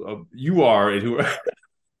about who you are and who.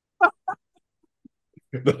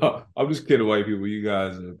 No, I'm just kidding, white people. You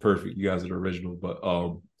guys are perfect. You guys are the original. But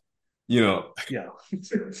you know, Yeah.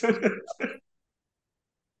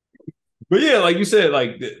 but yeah, like you said,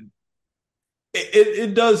 like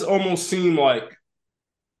it does almost seem like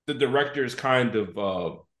the director's kind of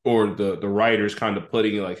or the writer's kind of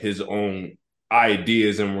putting like his own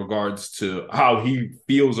ideas in regards to how he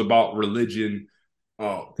feels about religion.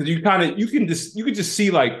 Because you can just see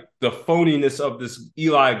like the phoniness of this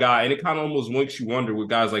Eli guy, and it kind of almost makes you wonder with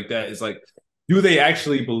guys like that. It's like, do they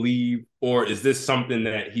actually believe, or is this something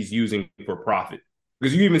that he's using for profit?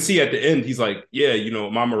 Because you even see at the end, he's like, yeah,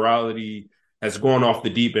 my morality has gone off the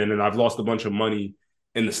deep end, and I've lost a bunch of money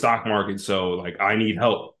in the stock market, so like I need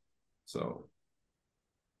help. So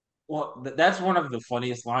Well, that's one of the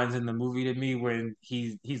funniest lines in the movie to me when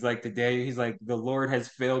he's like he's like the Lord has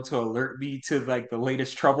failed to alert me to like the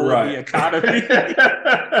latest trouble in the right. economy.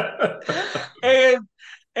 and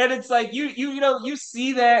and it's like you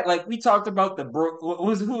see that like we talked about the Brook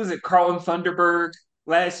who was it Carlton Thunderberg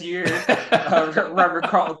last year, Reverend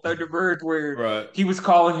Carlton Thunderberg, where Right. he was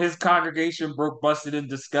calling his congregation broke, busted, and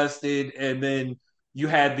disgusted, and then you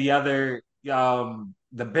had the other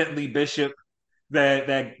the Bentley Bishop that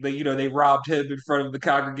they robbed him in front of the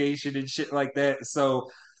congregation and shit like that. So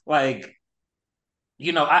like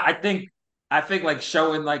I think like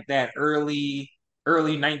showing like that early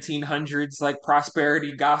 1900s like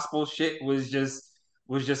prosperity gospel shit was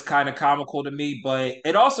just kind of comical to me, but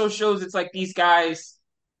it also shows it's like these guys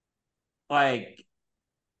like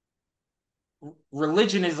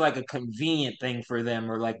religion is like a convenient thing for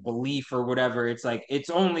them or like belief or whatever. It's like it's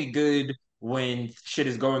only good when shit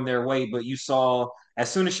is going their way, but you saw as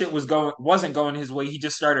soon as shit wasn't going his way, he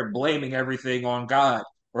just started blaming everything on God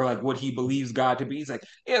or like what he believes God to be. He's like,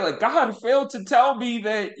 yeah, like God failed to tell me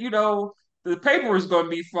that, the paper is gonna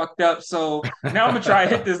be fucked up. So now I'm gonna try to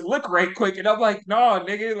hit this lick right quick. And I'm like, no,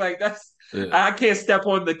 nigga, like Yeah. I can't step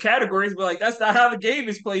on the categories, but like that's not how the game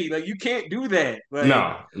is played. Like you can't do that. Like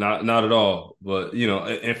No, not at all. But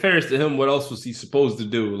in fairness to him, what else was he supposed to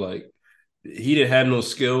do? Like he didn't have no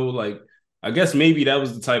skill. Like I guess maybe that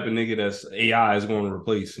was the type of nigga that's AI is going to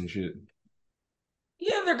replace and shit.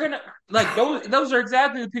 yeah, they're gonna like those are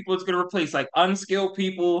exactly the people it's gonna replace, like unskilled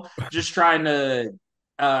people just trying to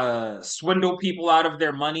swindle people out of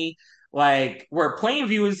their money. Like where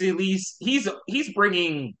Plainview is at least he's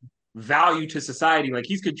bringing value to society, like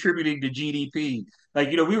he's contributing to GDP. Like,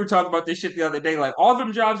 we were talking about this shit the other day. Like all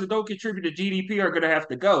them jobs that don't contribute to GDP are gonna have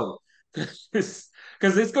to go. Because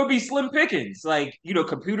it's gonna be slim pickings. Like,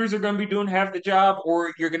 computers are gonna be doing half the job,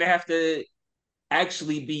 or you're gonna have to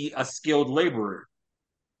actually be a skilled laborer.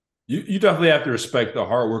 You definitely have to respect the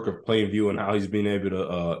hard work of Plainview and how he's been able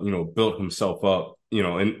to build himself up,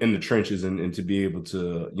 in the trenches and to be able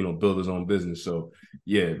to, build his own business. So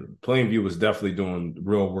yeah, Plainview was definitely doing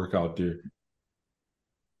real work out there.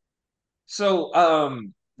 So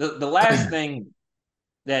the last thing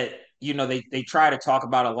that they try to talk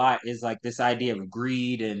about a lot is like this idea of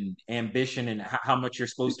greed and ambition and how much you're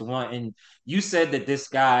supposed to want. And you said that this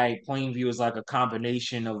guy Plainview is like a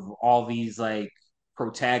combination of all these like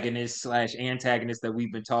protagonists slash antagonists that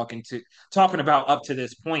we've been talking about up to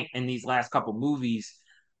this point in these last couple movies.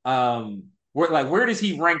 Where does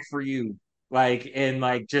he rank for you? Like in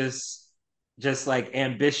like just like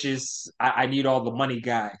ambitious, I need all the money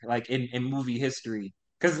guy, like in movie history.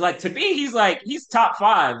 Because like to me, he's top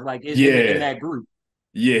five, like in Yeah, that group.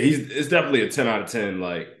 yeah, it's definitely a 10 out of 10.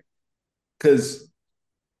 Like, because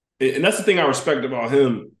and that's the thing I respect about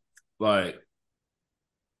him. Like,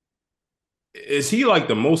 is he like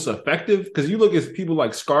the most effective? Because you look at people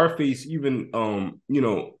like Scarface, even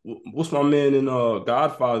what's my man in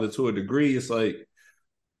Godfather to a degree. It's like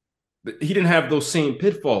he didn't have those same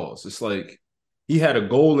pitfalls. It's like he had a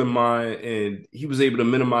goal in mind and he was able to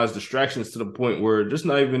minimize distractions to the point where there's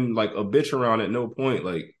not even like a bitch around at no point.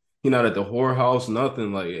 Like he not at the whorehouse,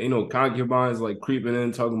 nothing. Like ain't no concubines like creeping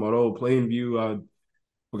in talking about Plainview. I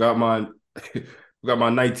forgot my forgot my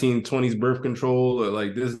 1920s birth control. Or,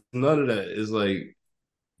 like there's none of that. It's like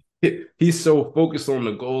he's so focused on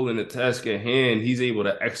the goal and the task at hand, he's able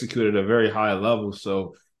to execute at a very high level.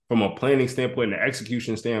 So from a planning standpoint and an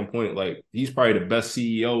execution standpoint, like he's probably the best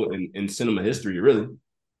CEO in cinema history, really.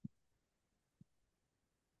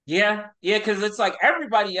 Yeah, because it's like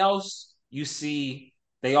everybody else you see,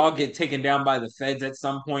 they all get taken down by the feds at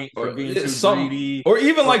some point for Or being too some greedy or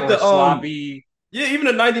even or like or the sloppy. yeah, even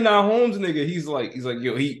the 99 Homes nigga, he's like,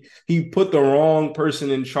 yo, he put the wrong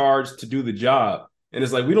person in charge to do the job. And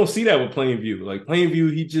it's like we don't see that with Plainview. Like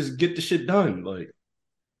Plainview, he just get the shit done. Like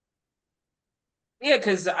Yeah,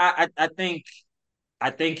 because I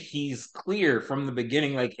think he's clear from the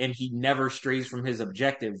beginning, like, and he never strays from his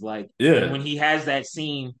objective. Like, and Yeah, when he has that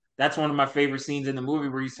scene, that's one of my favorite scenes in the movie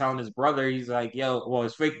where he's telling his brother, he's like, yo, well,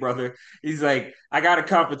 his fake brother, he's like, I got a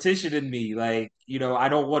competition in me. Like, I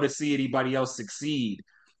don't want to see anybody else succeed.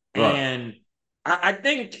 right. And I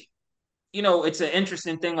think it's an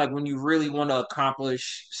interesting thing. Like when you really want to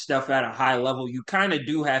accomplish stuff at a high level, you kind of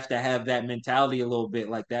do have to have that mentality a little bit,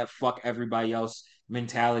 like that fuck everybody else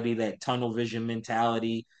mentality, that tunnel vision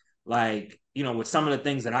mentality. Like, with some of the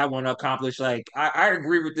things that I want to accomplish, like I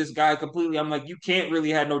agree with this guy completely. I'm like, you can't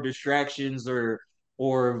really have no distractions or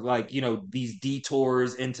like, these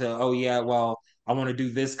detours into, oh yeah, well, I want to do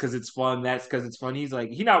this because it's fun, that's because it's fun. He's like,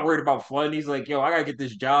 he's not worried about fun. He's like, yo, I gotta get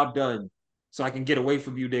this job done so I can get away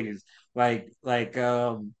from you niggas. I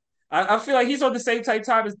feel like he's on the same type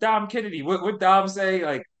time as Dom Kennedy. What Dom say?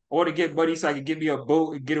 Like, I want to get money so I can get me a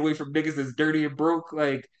boat and get away from niggas that's dirty and broke.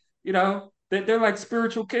 Like, they're like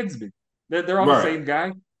spiritual kinsmen. They're all the Right. same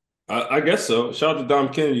guy. I guess so. Shout out to Dom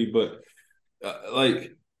Kennedy, but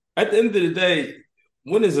like at the end of the day,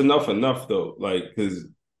 when is enough enough though? Like, because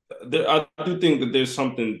I do think that there's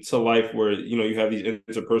something to life where you have these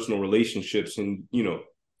interpersonal relationships, and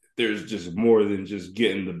there's just more than just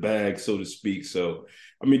getting the bag, so to speak. So,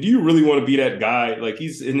 I mean, do you really want to be that guy? Like,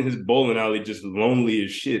 he's in his bowling alley, just lonely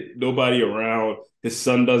as shit, nobody around. His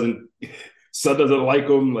son doesn't like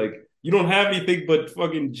him. Like, you don't have anything but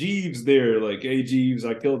fucking Jeeves there. Like, hey Jeeves,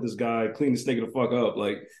 I killed this guy, clean this nigga the fuck up.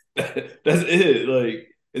 Like, that's it. Like,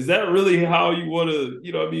 is that really how you want to,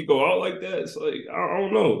 what I mean, go out like that? It's like, I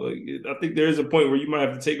don't know. Like, I think there is a point where you might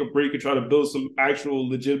have to take a break and try to build some actual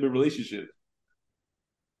legitimate relationship.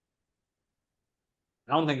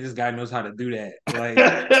 I don't think this guy knows how to do that. Like,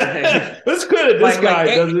 That's good. This like, guy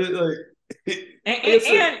does it. Like, and like I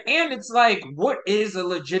said, it's like, what is a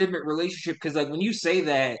legitimate relationship? Because like when you say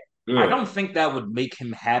that, I yeah. don't think that would make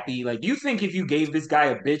him happy. Like, do you think if you gave this guy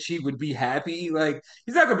a bitch, he would be happy? Like,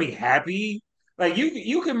 he's not gonna be happy. Like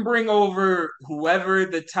you can bring over whoever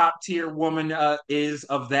the top tier woman is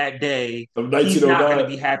of that day. Of He's not gonna 1909.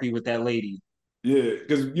 be happy with that lady. Yeah,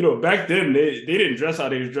 because back then they didn't dress how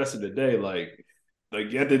they was dressing today. Like at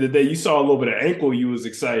the end of the day, you saw a little bit of ankle, you was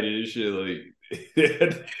excited and shit. Like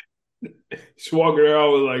she's walking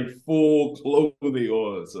around with like full clothing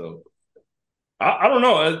on. So I don't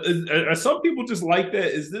know. Are some people just like that?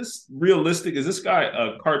 Is this realistic? Is this guy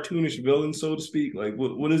a cartoonish villain, so to speak? Like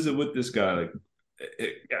what is it with this guy? Like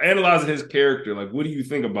analyzing his character, like what do you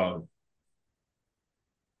think about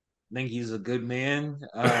I think he's a good man.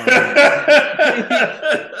 him?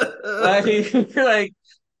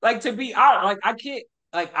 like to be out, like I can't,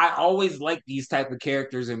 like I always like these type of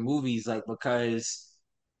characters in movies, like because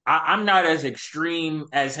I'm not as extreme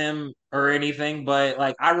as him or anything, but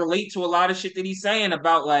like I relate to a lot of shit that he's saying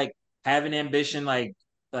about like having ambition, like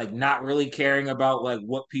not really caring about like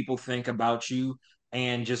what people think about you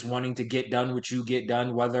and just wanting to get done what you get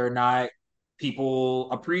done, whether or not people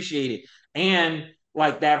appreciate it. And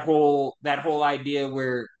like that whole idea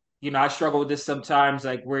where I struggle with this sometimes,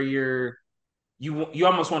 like where you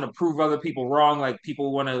almost want to prove other people wrong, like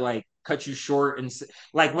people want to like cut you short and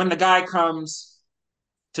like when the guy comes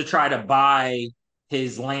to try to buy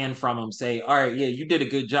his land from him, say, all right, yeah, you did a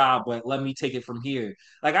good job, but let me take it from here.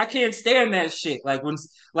 Like I can't stand that shit. Like when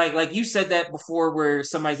like you said that before where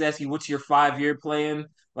somebody's asking what's your 5-year plan?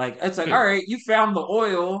 Like it's like, all right, you found the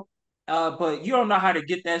oil, but you don't know how to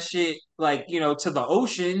get that shit like, to the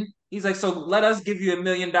ocean. He's like, so let us give you $1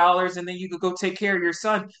 million and then you could go take care of your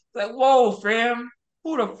son. It's like, whoa, fam.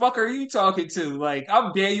 Who the fuck are you talking to? Like,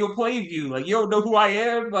 I'm Daniel Plainview. Like, you don't know who I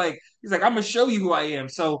am? Like, he's like, I'm gonna show you who I am.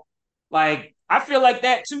 So, like, I feel like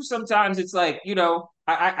that too. Sometimes it's like,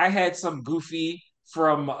 I had some goofy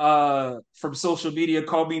from social media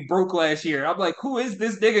call me broke last year. I'm like, who is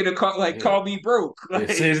this nigga to Yeah. call me broke? Yeah,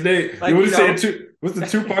 say his name. You Like want to say it too? What's the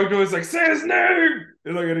Tupac doing? It's like, say his name.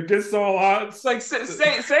 And like, it gets so hot. it's like say his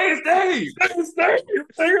name. Say his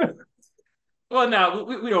name. Well, no,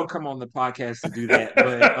 we don't come on the podcast to do that,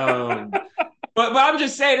 but I'm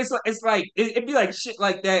just saying it'd be like shit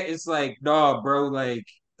like that. It's like, nah, bro,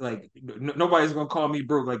 nobody's gonna call me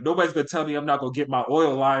broke. Like nobody's gonna tell me I'm not gonna get my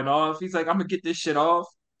oil line off. He's like, I'm gonna get this shit off.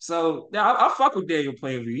 So yeah, I fuck with Daniel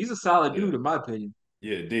Plainview. He's a solid Yeah. dude in my opinion.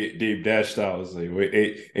 Yeah, Dave Dash style is like,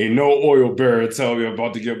 wait, ain't no oil baron tell me I'm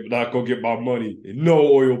about to get not gonna get my money. Ain't no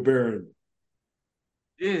oil baron.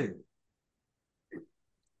 Yeah.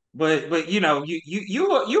 But you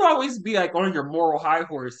always be like on your moral high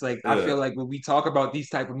horse. Like I Yeah. feel like when we talk about these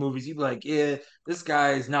type of movies, you be like, yeah, this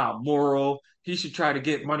guy is not moral. He should try to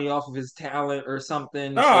get money off of his talent or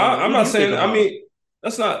something. No, So like, I'm what do not you think saying. I about him? mean,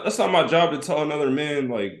 that's not my job to tell another man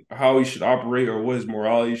like how he should operate or what his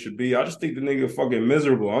morality should be. I just think the nigga fucking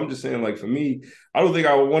miserable. I'm just saying, like for me, I don't think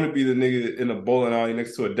I would want to be the nigga in a bowling alley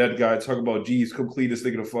next to a dead guy talk about, geez, come clean this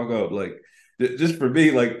nigga the fuck up. Like just for me,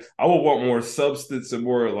 like I would want more substance and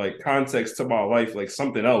more like context to my life, like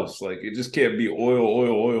something else. Like it just can't be oil,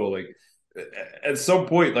 oil, oil. Like at some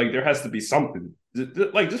point, like there has to be something.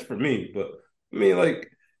 Like just for me, but I mean, like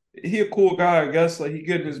he a cool guy, I guess. Like he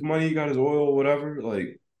getting his money, he got his oil, whatever.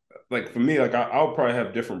 Like for me, like I'll probably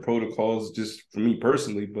have different protocols just for me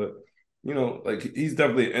personally, but like he's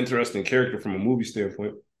definitely an interesting character from a movie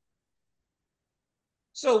standpoint.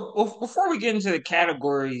 So before we get into the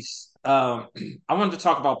categories, I wanted to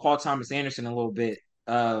talk about Paul Thomas Anderson a little bit.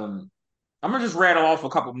 I'm gonna just rattle off a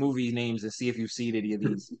couple movie names and see if you've seen any of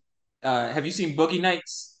these. Have you seen Boogie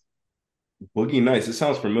Nights? Boogie Nights. It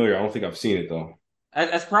sounds familiar. I don't think I've seen it though.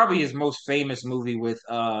 That's probably his most famous movie Is with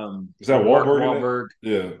that Mark Wahlberg in it? Wahlberg.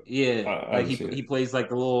 Yeah, Yeah, I like haven't seen he it. plays like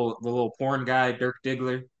the little porn guy, Dirk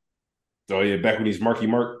Diggler. Oh yeah, back when he's Marky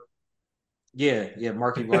Mark. Yeah, yeah,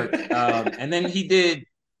 Marky Mark. And then he did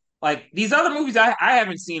like these other movies. I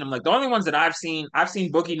haven't seen them. Like the only ones that I've seen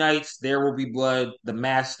Boogie Nights, There Will Be Blood, The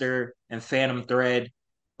Master, and Phantom Thread.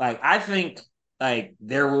 Like I think like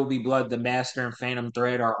There Will Be Blood, The Master, and Phantom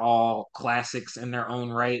Thread are all classics in their own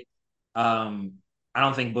right. Um, I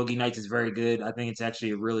don't think Boogie Nights is very good. I think it's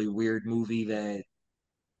actually a really weird movie that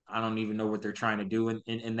I don't even know what they're trying to do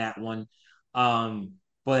in that one.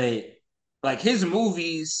 But like his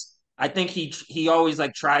movies, I think he always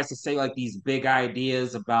like tries to say like these big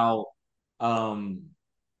ideas about um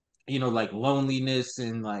like loneliness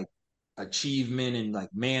and like achievement and like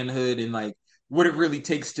manhood and like what it really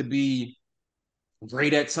takes to be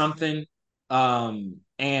great at something.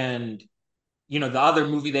 And the other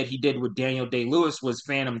movie that he did with Daniel Day Lewis was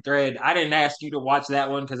Phantom Thread. I didn't ask you to watch that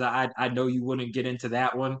one because I know you wouldn't get into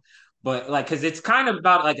that one, but like because it's kind of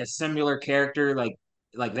about like a similar character.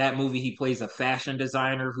 Like that movie, he plays a fashion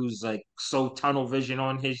designer who's like so tunnel vision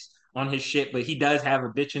on his shit, but he does have a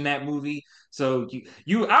bitch in that movie. So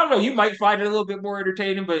you I don't know, you might find it a little bit more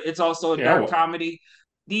entertaining, but it's also a Yeah, dark comedy.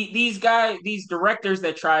 These guys, these directors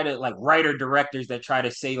that try to like writer directors that try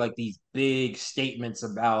to say like these big statements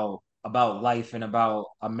about life and about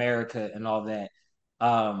America and all that.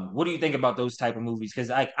 What do you think about those type of movies?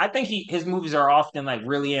 Because I think his movies are often like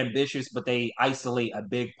really ambitious, but they isolate a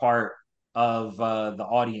big part of the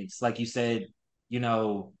audience. Like you said, you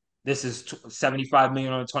know, this is 75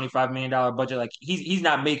 million on a $25 million budget. Like he's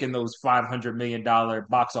not making those $500 million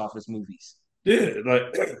box office movies. yeah, like,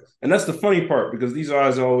 and that's the funny part because these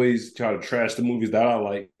guys always try to trash the movies that I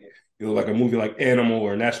like. Like a movie like Animal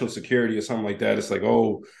or National Security or something like that. It's like,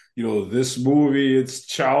 oh, this movie, it's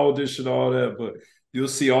childish and all that, but you'll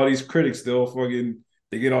see all these critics,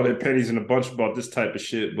 they get all their pennies in a bunch about this type of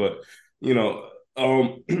shit. But you know,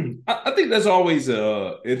 I think that's always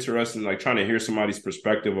interesting, like trying to hear somebody's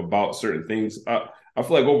perspective about certain things. I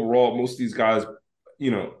feel like overall, most of these guys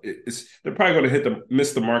they're probably going to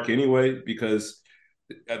miss the mark anyway because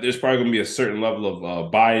there's probably going to be a certain level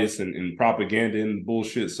of bias and propaganda and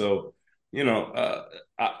bullshit. So, you know,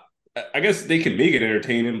 I guess they can make it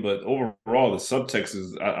entertaining, but overall, the subtext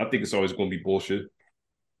is, I think it's always going to be bullshit.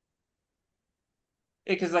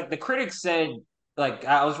 Because like the critics said, like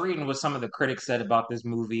I was reading what some of the critics said about this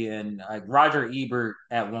movie, and like Roger Ebert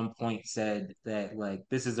at one point said that like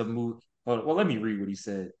this is a movie. Well, let me read what he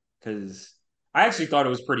said because I actually thought it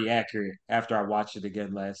was pretty accurate after I watched it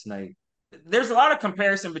again last night. There's a lot of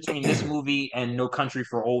comparison between this movie and No Country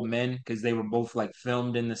for Old Men because they were both like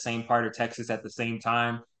filmed in the same part of Texas at the same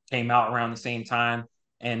time, came out around the same time,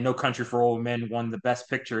 and No Country for Old Men won the Best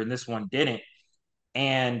Picture, and this one didn't.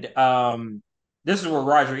 And this is what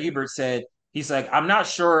Roger Ebert said. He's like, I'm not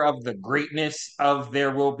sure of the greatness of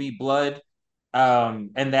There Will Be Blood, and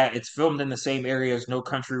that it's filmed in the same area as No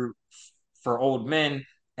Country for Old Men,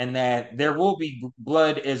 and that There Will Be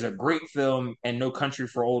Blood is a great film, and No Country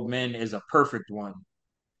for Old Men is a perfect one.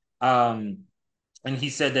 Um, and he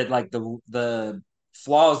said that like the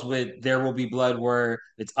flaws with There Will Be Blood were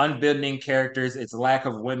its unbending characters, its lack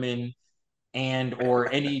of women, and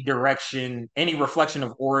or any direction, any reflection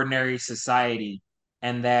of ordinary society,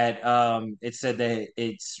 and that it said that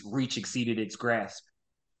its reach exceeded its grasp.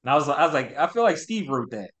 And I was like, I feel like Steve wrote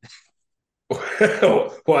that.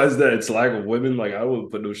 Why is that? It's lack of women. Like I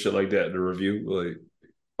wouldn't put no shit like that in the review. Like,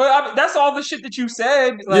 But I mean, that's all the shit that you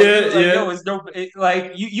said. Like you yeah, were like, yo, yeah, it's no,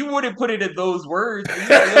 like you wouldn't put it in those words, but you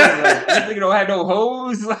like, yo, like this nigga don't have no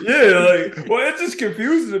hoes. yeah. Like, well, it's just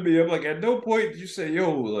confusing to me. I'm like, at no point did you say,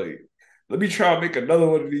 yo, like, let me try and make another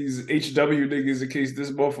one of these HW niggas in case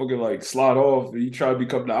this motherfucker like slide off and you try to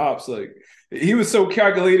become the ops. Like, he was so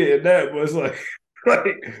calculated in that was like, like,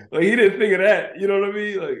 like he didn't think of that. You know what I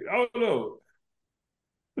mean? Like, I don't know.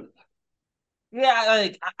 Yeah,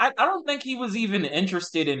 like I don't think he was even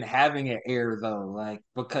interested in having an heir though, like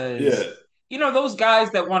Yeah, because those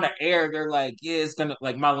guys that want to heir, they're like, yeah, it's gonna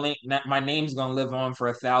like my name's gonna live on for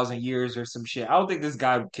 1,000 years or some shit. I don't think this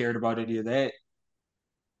guy cared about any of that.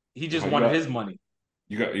 He just oh, wanted his money.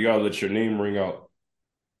 you gotta let your name ring out.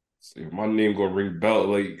 See, my name gonna ring bell.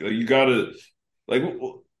 Like you gotta like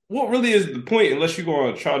what really is the point unless you're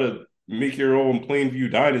gonna try to make your own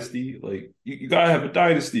Plainview dynasty? Like you gotta have a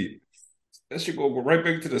dynasty. That should go right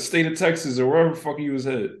back to the state of Texas or wherever the fuck he was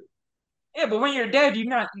head. Yeah, but when you're dead, you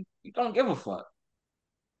don't give a fuck.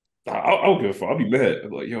 I don't give a fuck. I'll be mad.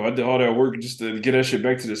 I'm like, yo, I did all that work just to get that shit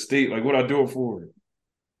back to the state. Like, what I do it for?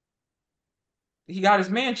 He got his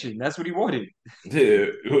mansion. That's what he wanted. Yeah,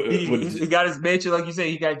 He got his mansion, like you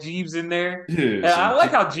say. He got Jeeves in there, yeah. and So I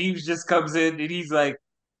like how Jeeves just comes in and he's like,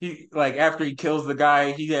 he like after he kills the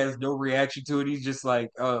guy, he has no reaction to it. He's just like,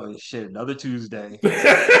 oh shit, another Tuesday.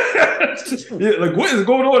 yeah, like what is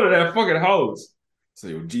going on in that fucking house? So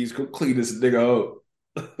yo, geez, go clean this nigga up.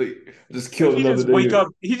 Like, just Like killed he another just wake nigga. up,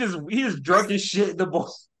 he just drunk as shit in the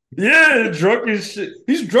morning. Yeah, drunk as shit.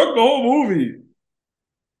 He's drunk the whole movie.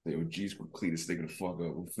 Yo, geez, go clean this nigga the fuck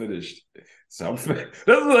up. I'm finished. So that's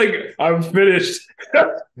like I'm finished.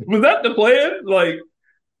 Was that the plan? Like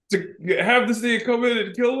to have this nigga come in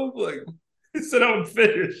and kill him? Like he said, I'm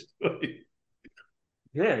finished. Like,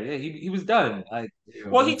 Yeah, he was done. Like, yo,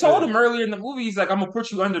 well, I'm he told finished. him earlier in the movie, he's like, I'm gonna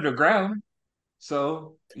put you under the ground.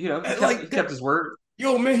 So he And kept he like kept that, his word.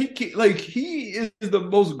 yo, man, he is the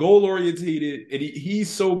most goal orientated, and he's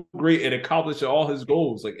so great at accomplishing all his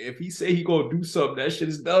goals. Like if he say he gonna do something, that shit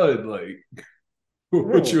is done. Like we'll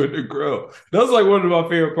put you Yeah. in the grill. That was like one of my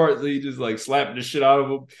favorite parts. He just like slapped the shit out of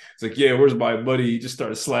him. It's like, yeah, where's my money? He just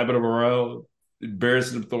started slapping him around,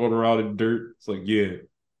 embarrassing him, throwing him around in dirt. It's like, yeah,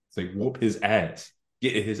 it's like whoop his ass,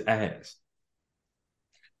 get in his ass.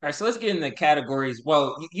 All right, so let's get into categories.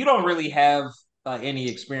 Well, you don't really have any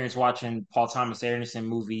experience watching Paul Thomas Anderson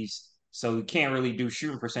movies, so you can't really do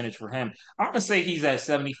shooting percentage for him. I'm gonna say he's at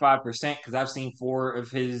 75% because I've seen four of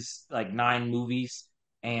his like nine movies,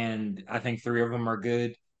 and I think three of them are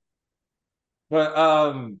good. But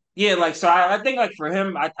yeah, like so I think like for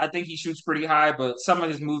him, I think he shoots pretty high, but some of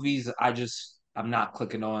his movies I'm not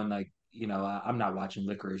clicking on. Like, I'm not watching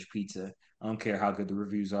Licorice Pizza. I don't care how good the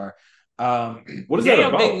reviews are. What is that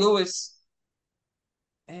Daniel Day about? Lewis,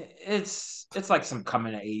 it's like some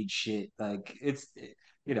coming of age shit. Like it's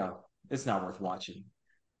not worth watching.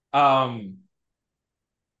 Um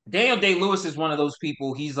Daniel Day Lewis is one of those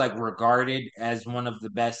people. He's like regarded as one of the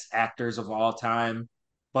best actors of all time.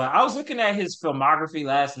 But I was looking at his filmography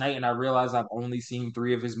last night, and I realized I've only seen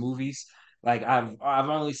three of his movies. Like I've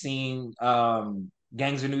only seen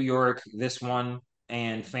Gangs of New York, this one,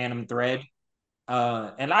 and Phantom Thread.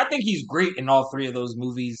 And I think he's great in all three of those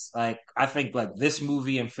movies. Like I think like this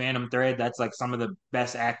movie and Phantom Thread, that's like some of the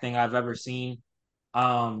best acting I've ever seen.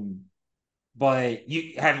 Um, but do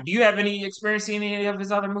you have any experience in any of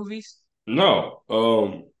his other movies? No,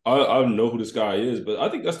 I know who this guy is, but I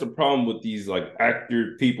think that's the problem with these like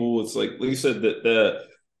actor people. It's like you said that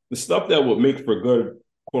the stuff that would make for good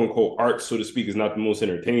quote unquote art, so to speak, is not the most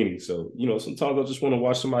entertaining. So sometimes I just want to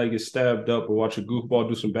watch somebody get stabbed up or watch a goofball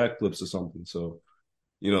do some backflips or something. So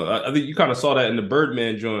I think you kind of saw that in the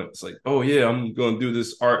Birdman joint. It's like, oh yeah, I'm going to do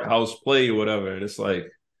this art house play or whatever, and it's like,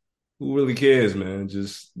 who really cares, man?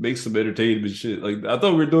 Just make some entertainment shit. Like I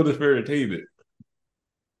thought we were doing this for entertainment.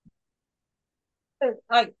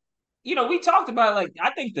 Like, we talked about like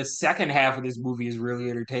I think the second half of this movie is really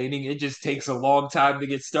entertaining. It just takes a long time to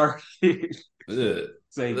get started. Yeah.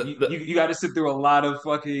 It's like The- the- you got to sit through a lot of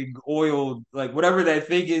fucking oil, like whatever that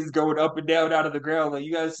thing is going up and down out of the ground. Like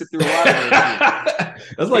you got to sit through a lot of that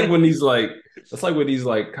shit. that's like when these like that's like when these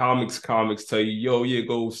like comics tell you, yo, yeah,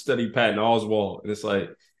 go study Patton Oswalt. And it's like,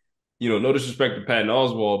 no disrespect to Patton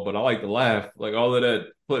Oswalt, but I like to laugh. Like all of that,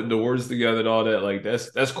 putting the words together and all that, like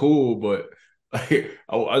that's cool, but like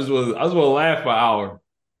I just want to laugh for an hour.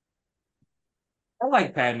 I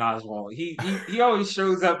like Patton Oswalt. He always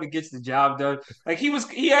shows up and gets the job done. Like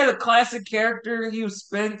he had a classic character. He was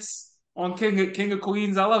Spence on King of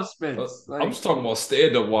Queens. I love Spence. I'm Like just talking about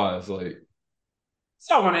stand-up wise, like, it's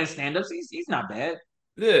not one of his stand-ups. He's not bad.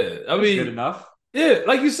 yeah, I He's good mean, enough. yeah,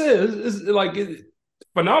 like you said, it's like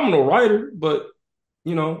phenomenal writer, but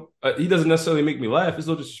he doesn't necessarily make me laugh. It's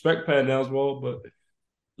no disrespect, Patton Oswalt, but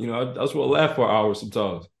I just want to laugh for an hour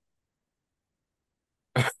sometimes.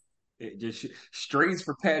 It just strays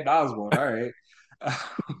for Patton Oswalt. All right.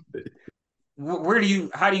 where do you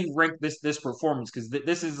how do you rank this performance? Because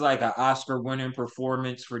this is like an Oscar winning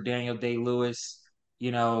performance for Daniel Day Lewis.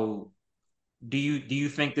 You know, do you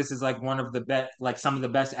think this is like one of the best, like some of the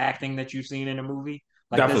best acting that you've seen in a movie?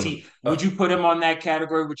 Like, does Definitely. he? Would you put him on that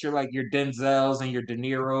catergory with your like your Denzels and your De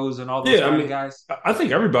Niro's and all those Yeah, I kind of mean, guys? I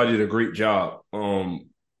think everybody did a great job.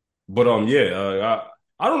 But yeah,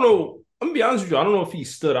 I don't know. I'm gonna be honest with you. I don't know if he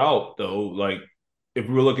stood out though. Like if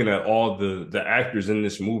we were looking at all the actors in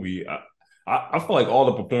this movie, I feel like all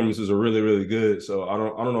the performances are really really good. So I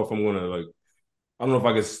don't know if I'm gonna like I don't know if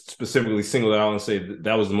I could specifically single it out and say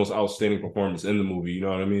that was the most outstanding performance in the movie. You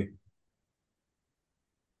know what I mean?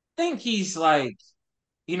 I think he's like,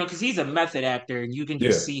 because he's a method actor and you can Yeah,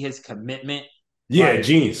 just see his commitment, yeah, like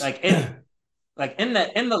genius. like it like in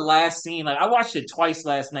the last scene, like I watched it twice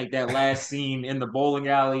last night, that last scene in the bowling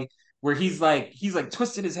alley where he's like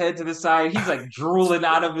twisting his head to the side, he's like drooling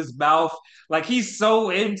out of his mouth, like he's so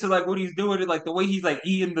into like what he's doing, and like the way he's like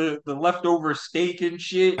eating the leftover steak and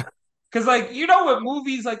shit. Cause like what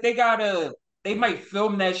movies like they might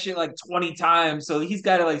film that shit like 20 times, so he's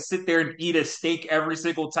got to like sit there and eat a steak every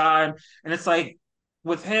single time, and it's like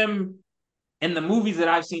with him in the movies that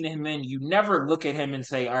I've seen him in, you never look at him and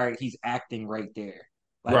say, "All right, he's acting right there."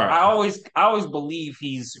 Like I Right. always, I always believe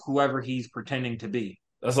he's whoever he's pretending to be.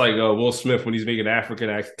 That's like Will Smith when he's making African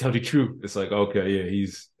accent. Tell the truth. It's like okay, yeah,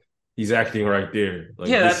 he's acting right there. Like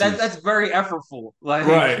Yeah, this that's is very effortful. Like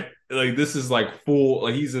right. Like this is like full.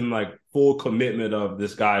 Like he's in like full commitment of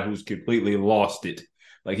this guy who's completely lost it.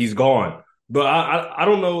 Like he's gone. But I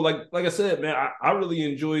don't know. Like I said, man, I really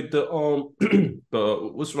enjoyed the the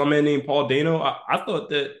what's my man named Paul Dano. I thought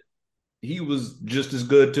that he was just as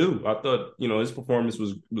good too. I thought his performance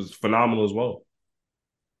was phenomenal as well.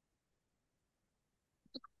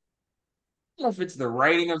 I don't know if it's the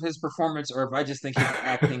writing of his performance or if I just think his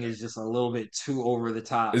acting is just a little bit too over the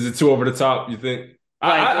top. Is it too over the top? You think?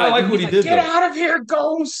 I Like like when what he's he like, did "Get though. out of here,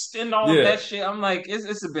 ghost," and all of Yeah, that shit, I'm like,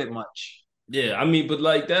 it's a bit much. yeah. I mean, but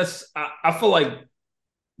like I feel like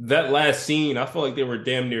that last scene, I feel like they were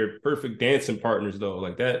damn near perfect dancing partners though.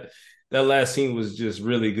 Like that last scene was just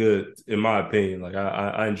really good in my opinion. Like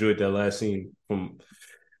I enjoyed that last scene from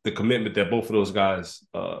the commitment that both of those guys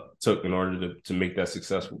took in order to make that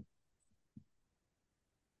successful.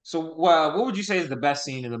 So, what would you say is the best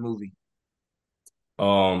scene in the movie?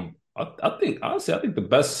 I think honestly, I think the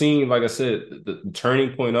best scene, like I said, the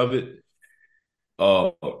turning point of it,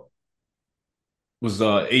 uh, was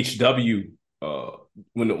HW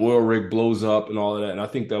when the oil rig blows up and all of that, and I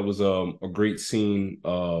think that was a great scene.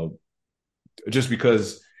 Just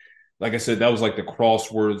because, like I said, that was like the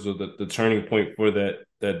crosswords or the turning point for that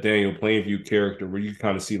Daniel Plainview character, where you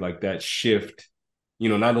kind of see like that shift.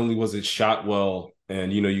 Not only was it shot well,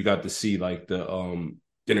 and you got to see like the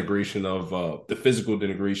denigration of the physical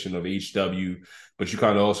denigration of HW, but you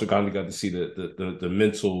kind of got to see the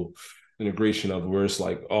mental integration of where it's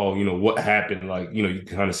like, oh, what happened, like you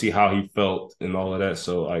kind of see how he felt and all of that.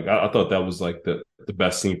 So like I thought that was like the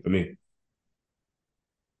best scene for me.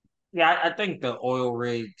 Yeah, I think the oil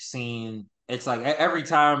rig scene, it's like every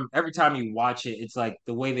time you watch it, it's like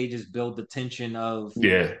the way they just build the tension of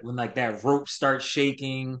Yeah. when like that rope starts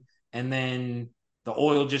shaking and then the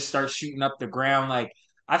oil just starts shooting up the ground. Like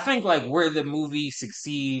I think like where the movie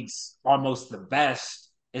succeeds almost the best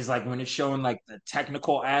is like when it's showing like the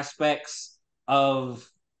technical aspects of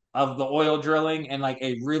of the oil drilling, and like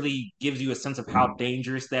it really gives you a sense of how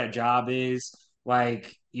dangerous that job is.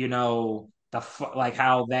 Like, like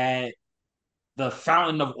how that the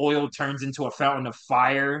fountain of oil turns into a fountain of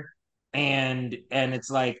fire, and it's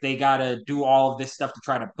like they gotta do all of this stuff to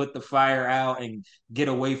try to put the fire out and get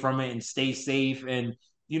away from it and stay safe, and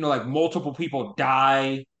like multiple people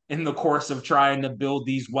die in the course of trying to build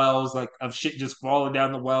these wells, like of shit just falling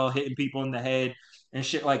down the well, hitting people in the head and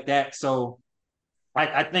shit like that. So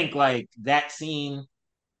I think like that scene,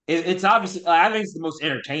 it's obviously, I think it's the most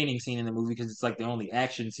entertaining scene in the movie because it's like the only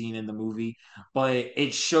action scene in the movie, but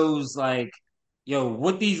it shows like,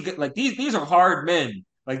 what these are hard men.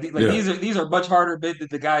 Like Yeah. these are much harder men than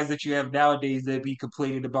the guys that you have nowadays that be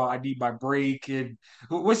complaining about, I need my break, and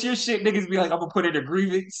what's your shit, niggas be like, I'm gonna put in a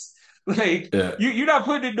grievance. Like Yeah. you're not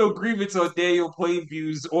putting in no grievance on Daniel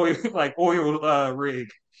Plainview's oil like oil rig.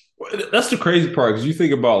 That's the crazy part because you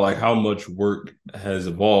think about like how much work has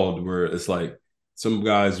evolved where it's like some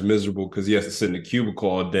guy's miserable because he has to sit in a cubicle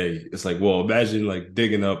all day. It's like, well, imagine like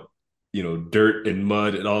digging up, dirt and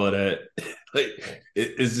mud and all of that. Like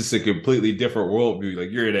it's just a completely different worldview.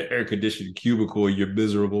 Like you're in an air conditioned cubicle and you're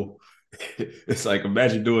miserable. It's like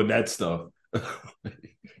imagine doing that stuff.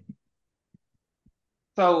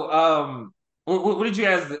 So what did you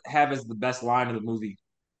guys have as the best line of the movie?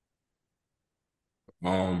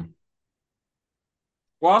 Um,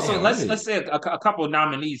 Well, also damn, I let's didn't. say a couple of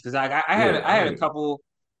nominees because Yeah, I had a couple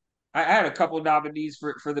I had a couple nominees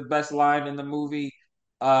for the best line in the movie.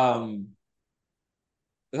 Um,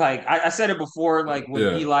 like I said it before, like when yeah,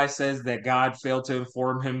 Eli says that God failed to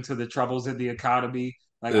inform him to the troubles in the economy,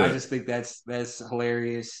 like I yeah, just think that's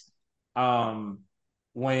hilarious. Um,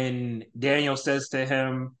 when Daniel says to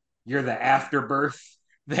him, "You're the afterbirth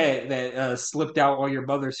that slipped out on your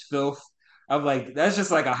mother's filth," I'm like, that's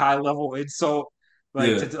just like a high level insult.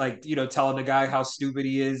 Like yeah, to like telling the guy how stupid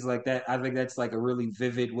he is, like that. I think that's like a really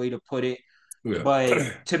vivid way to put it. yeah,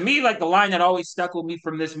 But to me, like the line that always stuck with me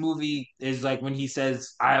from this movie is like when he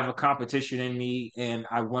says, "I have a competition in me, and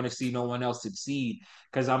I want to see no one else succeed."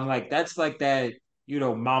 Because I'm like, that's like that,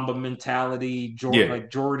 Mamba mentality, yeah. like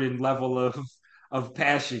Jordan level of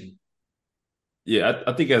passion. Yeah,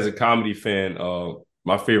 I think as a comedy fan,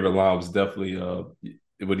 my favorite line was definitely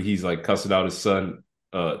when he's like cussing out his son,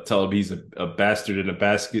 telling him he's a bastard in a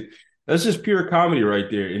basket. That's just pure comedy right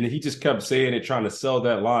there. And he just kept saying it, trying to sell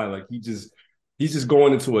that line. Like he's just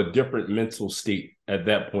going into a different mental state at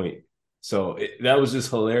that point. So that was just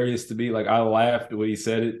hilarious to me. Like I laughed when he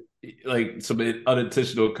said it, like some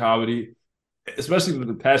unintentional comedy, especially with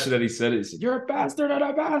the passion that he said it. He said, "You're a bastard in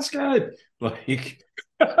a basket." Like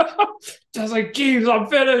just like, Jeeves, I'm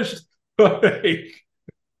finished. Like,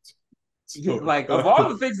 so, Like of all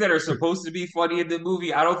the things that are supposed to be funny in the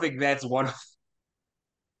movie, I don't think that's one of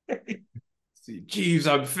see, Jeeves,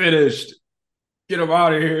 I'm finished. Get him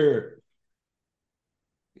out of here.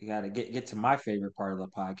 You gotta get to my favorite part of the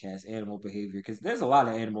podcast, animal behavior, because there's a lot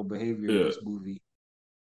of animal behavior in Yeah. this movie.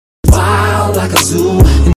 Wild like a zoo.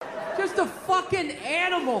 Just a fucking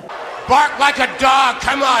animal. Bark like a dog,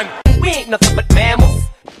 come on. We ain't nothing but mammals.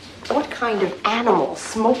 What kind of animal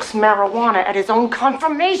smokes marijuana at his own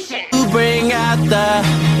confirmation? Bring out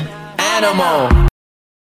the animal.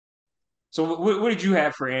 So what did you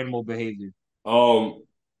have for animal behavior? Um,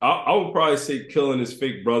 I would probably say killing his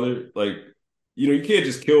fake brother. Like, you can't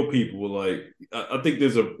just kill people. Like, I think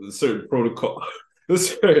there's a certain protocol.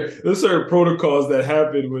 There's certain protocols that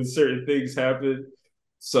happen when certain things happen.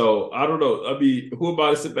 So I don't know. I mean, who am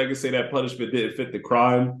I to sit back and say that punishment didn't fit the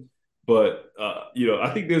crime? But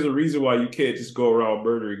I think there's a reason why you can't just go around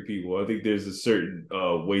murdering people. I think there's a certain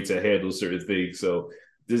way to handle certain things. So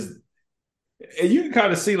this, and you can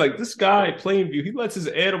kind of see like this guy Plainview, he lets his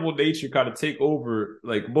animal nature kind of take over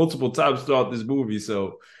like multiple times throughout this movie.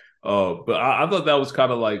 So, but I thought that was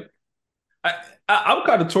kind of like I'm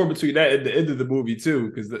kind of torn between that and the end of the movie too,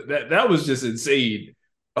 because that was just insane.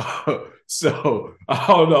 So I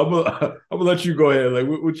don't know. I'm gonna let you go ahead. Like,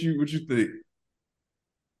 what you think?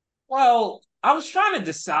 Well, I was trying to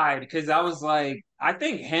decide because I was like, I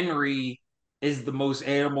think Henry is the most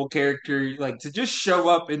animal character. Like to just show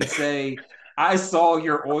up and say, "I saw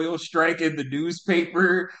your oil strike in the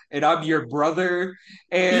newspaper, and I'm your brother,"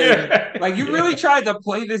 and Yeah, like you really yeah, tried to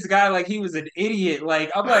play this guy like he was an idiot.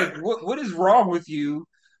 Like I'm like, what is wrong with you?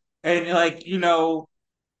 And like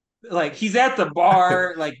like he's at the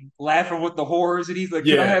bar, like laughing with the whores, and he's like,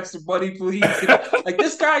 "Can I yeah. have some money, please?" Like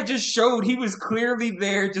this guy just showed he was clearly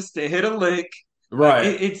there just to hit a lick. Like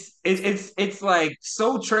Right. it's like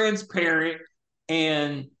so transparent,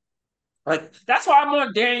 and like that's why I'm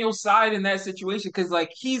on Daniel's side in that situation because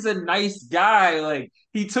like he's a nice guy. Like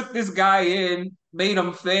he took this guy in, made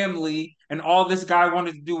him family, and all this guy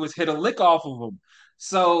wanted to do was hit a lick off of him.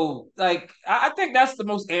 So like I think that's the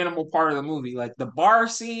most animal part of the movie. Like the bar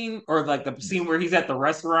scene or like the scene where he's at the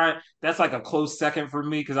restaurant, that's like a close second for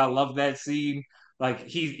me because I love that scene. Like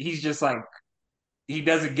he's just like he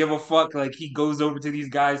doesn't give a fuck. Like he goes over to these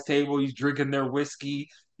guys' table, he's drinking their whiskey.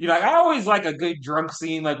 Like I always like a good drunk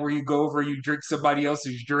scene, like where you go over, you drink somebody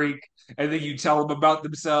else's drink, and then you tell them about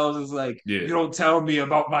themselves. It's like you Yeah. don't tell me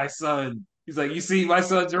about my son. He's like, you see, my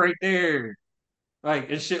son's right there,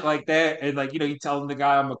 like and shit like that. And like you tell the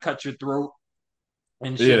guy, I'm gonna cut your throat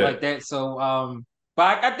and shit Yeah. like that. So,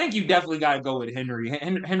 but I think you definitely gotta go with Henry.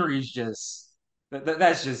 Henry's just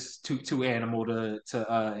that's just too animal to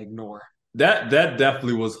ignore. That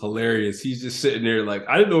definitely was hilarious. He's just sitting there like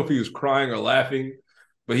I didn't know if he was crying or laughing,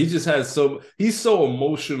 but he just has he's so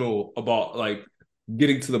emotional about like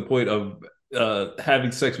getting to the point of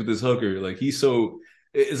having sex with his hooker. Like it's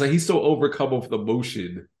like he's so overcome with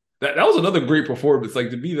emotion. That was another great performance.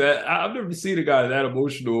 Like to be that I've never seen a guy that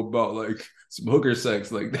emotional about like some hooker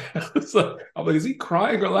sex like that. It's like I'm like, is he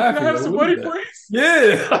crying or Can I laughing? have Like some what is money, that? please?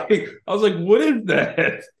 Yeah, like I was like, what is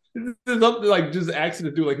that? There's something like just asking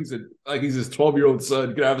to do like he's his 12-year-old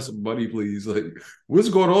son. Can I have some money, please? Like, what's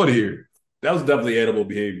going on here? That was definitely animal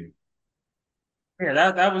behavior.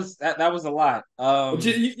 Yeah, that was a lot. But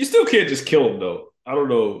you still can't just kill him though. I don't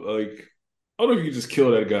know. Like, I don't know if you could just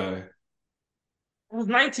kill that guy. It was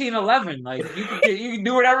 1911. Like you can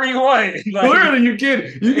do whatever you want. Like Clearly, you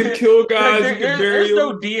can kill like guys, you can bury there's no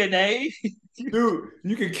them. DNA. Dude,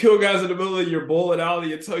 you can kill guys in the middle of your bowling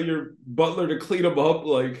alley and tell your butler to clean them up.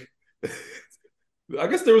 Like, I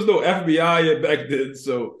guess there was no FBI yet back then,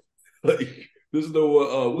 so like, there's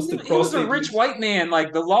no what's the He cross was a they rich use? white man.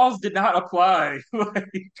 Like the laws did not apply. Like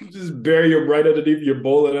You just bury him right underneath your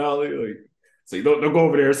bowling alley. Like, so don't go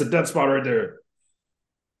over there. It's a dead spot right there.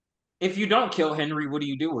 if you don't kill Henry, what do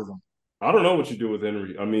you do with him? I don't know what you do with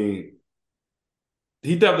Henry. I mean,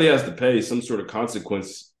 he definitely has to pay some sort of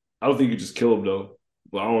consequence. I don't think you just kill him though.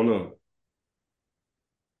 Well, I don't know.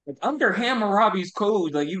 Like under Hammurabi's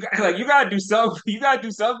code, like you gotta do something. You gotta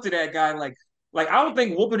do something to that guy. Like I don't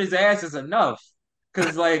think whooping his ass is enough.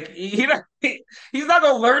 Cause like he's not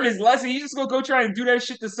gonna learn his lesson. He's just gonna go try and do that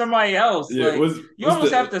shit to somebody else. Yeah, Like you what's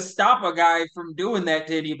almost have the to stop a guy from doing that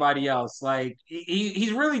to anybody else. Like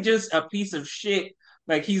he's really just a piece of shit.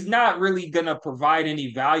 Like he's not really gonna provide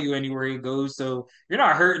any value anywhere he goes. So you're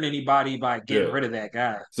not hurting anybody by getting yeah. rid of that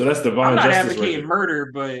guy. So that's I'm divine not justice right advocating there.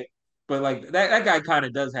 murder, but like that guy kind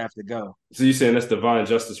of does have to go. So you're saying that's divine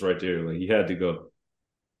justice right there. Like he had to go.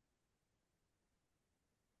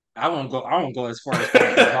 I won't go as far as call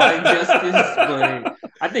it divine justice, but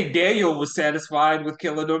I think Daniel was satisfied with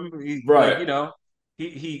killing him. Like, Right.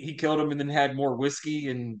 he killed him and then had more whiskey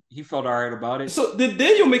and he felt all right about it. So did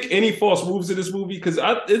Daniel make any false moves in this movie? Because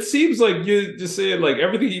it seems like you're just saying like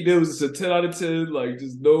everything he did was just a 10 out of 10. Like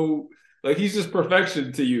just no, like he's just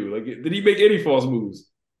perfection to you. Like did he make any false moves?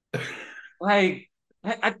 Like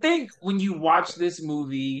I think when you watch this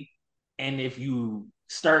movie and if you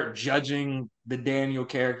start judging the Daniel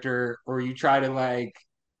character or you try to like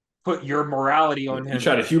put your morality on You him,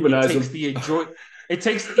 try to it humanize takes him. the enjoy. It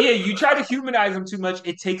takes yeah. You try to humanize him too much.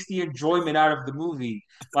 It takes the enjoyment out of the movie.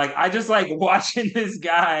 Like I just like watching this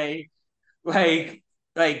guy. Like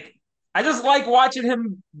like I just like watching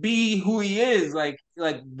him be who he is. Like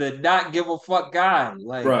the not give a fuck guy.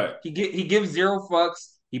 Like Right. he gives zero fucks.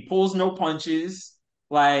 He pulls no punches.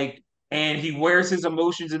 Like and he wears his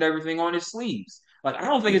emotions and everything on his sleeves. Like I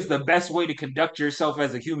don't think Yeah. it's the best way to conduct yourself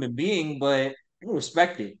as a human being, but I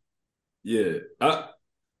respect it. Yeah.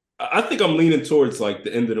 I think I'm leaning towards like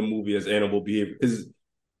the end of the movie as animal behavior because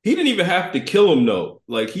he didn't even have to kill him though.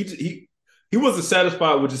 Like he wasn't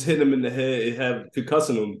satisfied with just hitting him in the head and have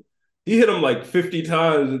concussing him. He hit him like 50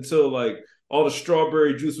 times until like all the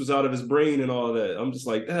strawberry juice was out of his brain and all that. I'm just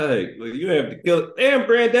like, hey, like, you didn't have to kill it. Damn,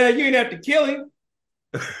 granddad, you didn't have to kill him.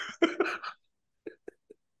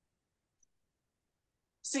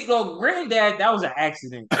 See, no, Granddad, that was an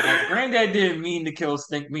accident. Like, Granddad didn't mean to kill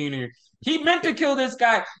Stink Meaner. He meant to kill this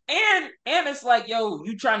guy. And it's like, yo,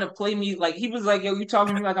 you trying to play me like he was like, yo, you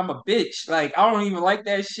talking to me like I'm a bitch. Like, I don't even like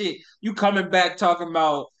that shit. You coming back talking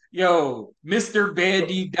about, yo, Mr.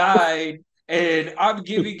 Bandy died, and I'm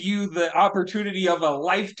giving you the opportunity of a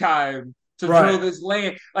lifetime to drill Right. this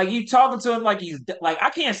land. Like you talking to him like he's like I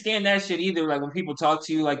can't stand that shit either. Like when people talk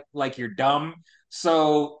to you like you're dumb.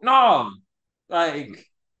 So no, like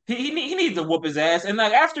he needs to whoop his ass. And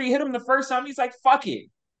like after he hit him the first time, he's like, "Fuck it."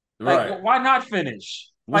 Like, Right. why not finish?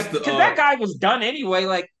 What's Like, the because that guy was done anyway.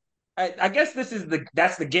 Like, I guess this is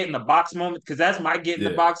that's the get in the box moment. Because that's my get in the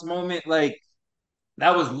yeah. box moment. Like,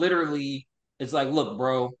 that was literally. It's like, look,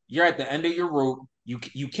 bro, you're at the end of your rope. You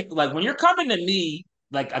can't like when you're coming to me,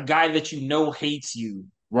 like a guy that you know hates you,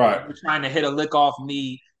 Right. and you're trying to hit a lick off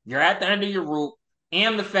me. You're at the end of your rope,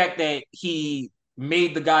 and the fact that he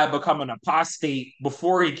made the guy become an apostate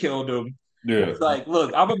before he killed him. Yeah. It's like,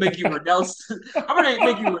 look, I'm gonna make you renounce. I'm gonna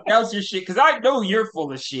make you renounce your shit because I know you're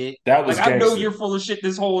full of shit. That Like was I know gangster. you're full of shit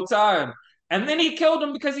this whole time. And then he killed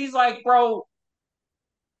him because he's like, bro,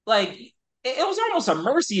 like it was almost a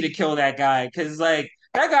mercy to kill that guy because like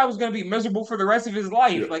that guy was gonna be miserable for the rest of his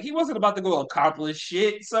life. Yeah. Like he wasn't about to go accomplish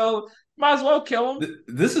shit, so might as well kill him.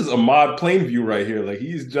 This is a mod plain view right here. Like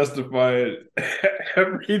he's justifying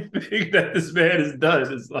everything that this man has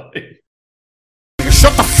done. It's like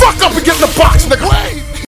Shut the fuck up and get in the box,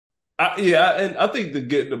 nigga. yeah, and I think the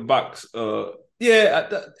get in the box, yeah,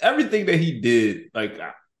 everything that he did, like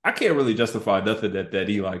I can't really justify nothing that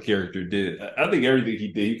Eli character did. I think everything he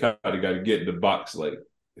did, he kind of got to get in the box, like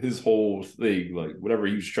his whole thing, like whatever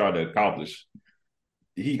he was trying to accomplish,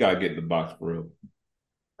 he got to get in the box for real.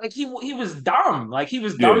 Like he was dumb. Like he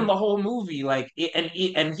was Yeah, dumb the whole movie. Like and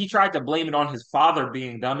he tried to blame it on his father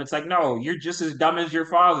being dumb. It's like no, you're just as dumb as your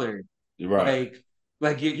father. you're right.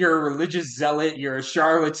 Like you're a religious zealot, you're a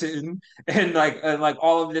charlatan, and like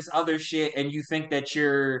all of this other shit, and you think that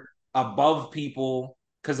you're above people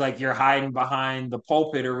because like you're hiding behind the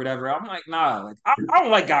pulpit or whatever. I'm like, nah, like I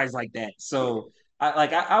don't like guys like that. So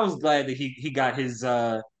I was glad that he got his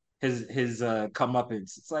comeuppance.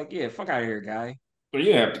 It's like, yeah, fuck out of here, guy. But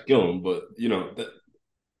you have to kill him. But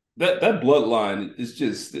that bloodline is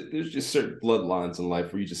just there's just certain bloodlines in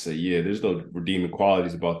life where you just say, yeah, there's no redeeming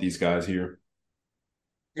qualities about these guys here.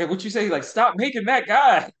 Yeah, what you say? Like, stop making that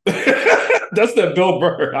guy. That's that Bill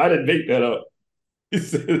Burr. I didn't make that up. He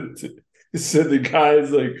said he said the guy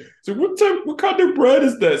is like, so what kind of bread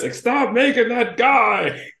is this? Like, stop making that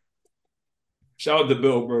guy. Shout out to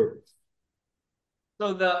Bill Burr.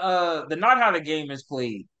 So the not how the game is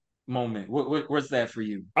played moment. What's that for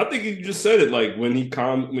you? I think you just said it. Like when he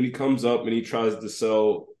comes up and he tries to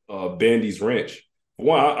sell Bandy's ranch.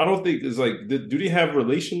 Well, I don't think it's like do they have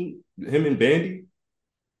relation him and Bandy?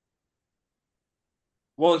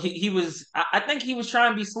 Well, he was. I think he was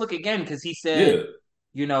trying to be slick again because he Yeah, said,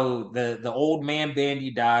 you know, the old man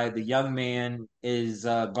Bandy died. The young man is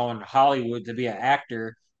going to Hollywood to be an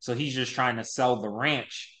actor, so he's just trying to sell the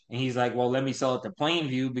ranch. And he's like, well, let me sell it to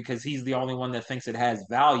Plainview because he's the only one that thinks it has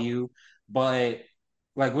value. But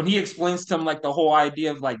like when he explains to him like the whole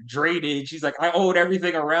idea of like drainage, he's like, I owed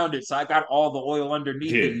everything around it, so I got all the oil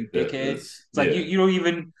underneath it, yeah, you dickhead. that's It's like yeah. you don't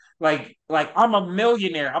even like I'm a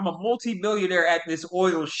millionaire. I'm a multi-millionaire at this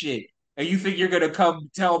oil shit. And you think you're gonna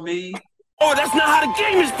come tell me? Oh, that's not how the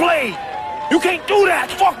game is played. You can't do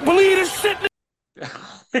that. Fuck, believe this shit.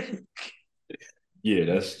 Yeah,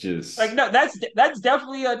 that's just Like no, that's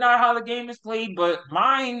definitely not how the game is played. But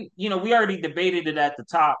mine, you know, we already debated it at the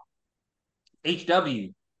top.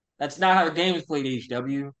 HW. That's not how the game is played,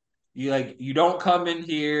 HW. You don't come in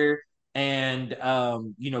here and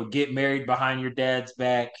you know, get married behind your dad's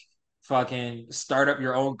back, fucking start up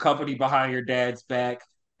your own company behind your dad's back,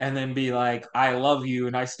 and then be like, I love you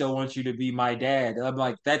and I still want you to be my dad. I'm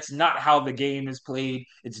like, that's not how the game is played.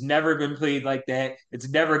 It's never been played like that. It's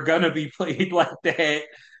never gonna be played like that.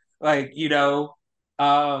 Like, you know,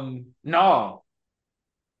 no.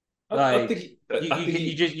 I Like think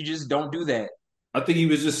you just don't do that. I think he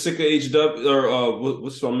was just sick of HW or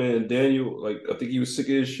what's my man Daniel? Like I think he was sick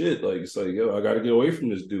of his shit. Like it's like yo, I got to get away from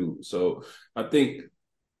this dude. So I think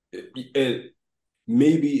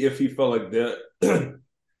maybe if he felt like that,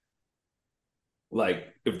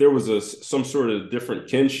 like if there was some sort of different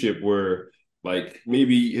kinship where like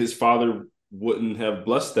maybe his father wouldn't have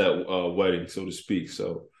blessed that wedding, so to speak.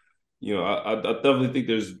 So I definitely think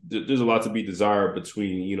there's a lot to be desired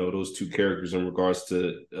between those two characters in regards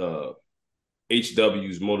to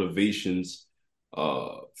HW's motivations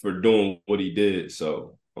for doing what he did.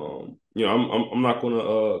 So I'm not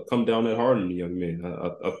gonna come down that hard on the young man.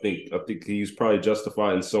 I think he's probably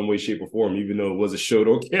justified in some way, shape, or form, even though it was a showed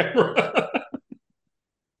on camera.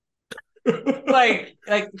 like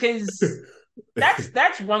because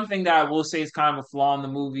that's one thing that I will say is kind of a flaw in the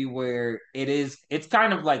movie where it's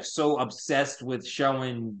kind of like so obsessed with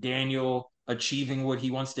showing Daniel achieving what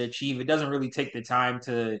he wants to achieve. It doesn't really take the time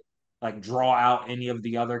to like draw out any of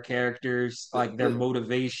the other characters, like their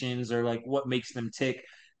motivations or like what makes them tick.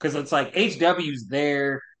 Because it's like HW's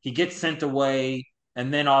there, he gets sent away,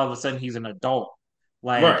 and then all of a sudden he's an adult.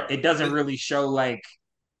 Like Right. it doesn't really show like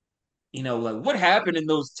like what happened in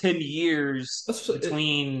those 10 years That's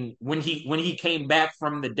between when he came back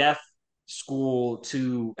from the deaf school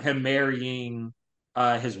to him marrying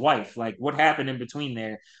his wife. Like what happened in between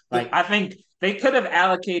there? Like I think they could have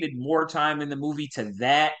allocated more time in the movie to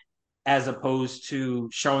that as opposed to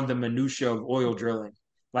showing the minutia of oil drilling.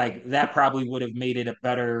 Like that probably would have made it a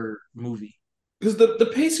better movie. because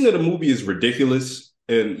the pacing of the movie is ridiculous,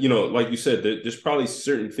 and like you said, there's probably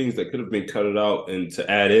certain things that could have been cut out and to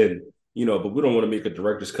add in, but we don't want to make a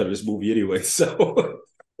director's cut of this movie anyway. So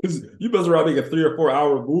you must rather make a 3 or 4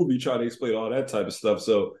 hour movie trying to explain all that type of stuff.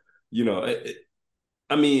 So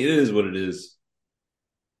I mean, it is what it is.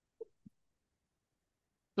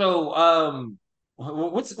 So,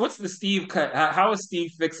 what's the Steve cut? How is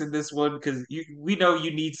Steve fixing this one? Because we know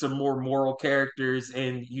you need some more moral characters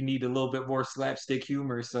and you need a little bit more slapstick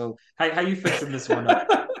humor. So, how you fixing this one up?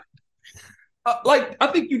 Like I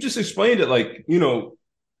think you just explained it. Like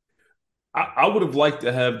I would have liked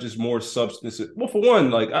to have just more substance. Well, for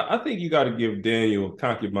one, like I think you got to give Daniel a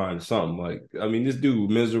concubine or something. Like, I mean, this dude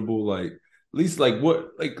miserable. Like, at least like what?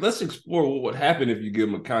 Like, let's explore what would happen if you give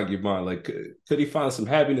him a concubine. Like, could he find some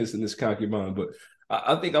happiness in this concubine? But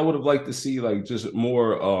I think I would have liked to see like just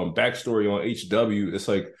more backstory on HW. It's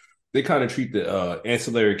like they kind of treat the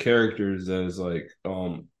ancillary characters as like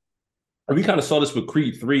we kind of saw this with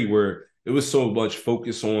Creed 3, where it was so much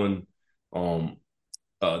focus on um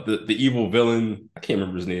the evil villain. I can't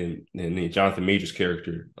remember his name Jonathan Major's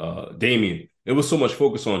character, Damien. It was so much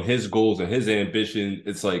focus on his goals and his ambition.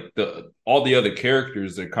 It's like the all the other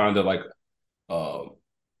characters are kind of like uh,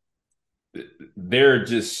 they're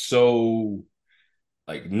just so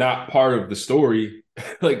like not part of the story.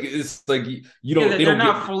 Like it's like you Yeah, don't they they're don't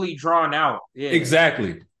not get fully drawn out. Yeah.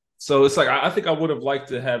 exactly. So it's like I think I would have liked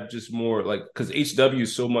to have just more like because HW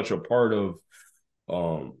is so much a part of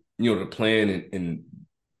the plan and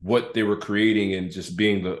what they were creating and just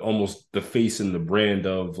being the almost the face and the brand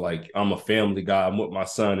of like I'm a family guy. I'm with my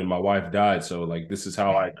son and my wife died, so like this is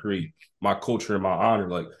how I create my culture and my honor.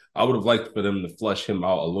 Like I would have liked for them to flesh him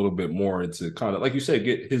out a little bit more and to kind of like you said,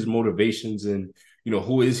 get his motivations and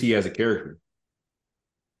who is he as a character.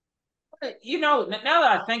 Now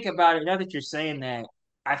that I think about it, now that you're saying that,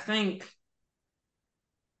 I think,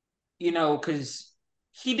 because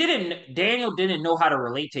Daniel didn't know how to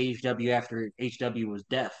relate to HW after HW was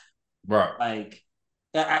deaf. Right. Like,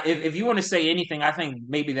 if you want to say anything, I think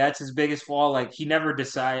maybe that's his biggest flaw. Like, he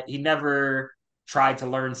never tried to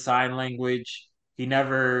learn sign language. He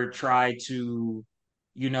never tried to,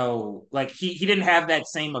 like he didn't have that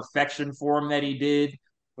same affection for him that he did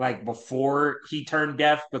like before he turned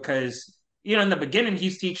deaf because in the beginning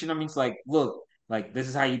he's teaching him. He's like, look, like this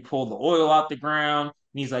is how you pull the oil out the ground.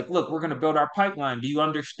 And he's like, look, we're gonna build our pipeline. Do you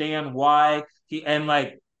understand why and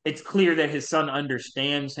like it's clear that his son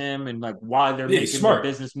understands him and like why they're Yeah, he's making the smart.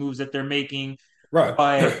 business moves that they're making. Right.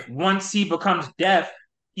 But once he becomes deaf,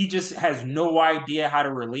 he just has no idea how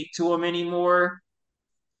to relate to him anymore.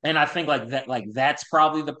 And I think like that's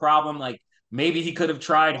probably the problem. Like maybe he could have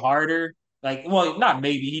tried harder. Like, well, not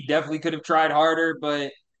maybe, he definitely could have tried harder,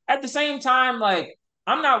 but at the same time, like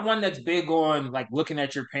I'm not one that's big on like looking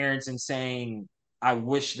at your parents and saying, I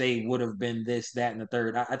wish they would have been this, that, and the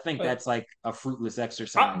third. I think that's like a fruitless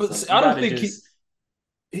exercise. But Like you I don't gotta think just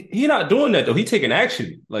he not doing that though. He taking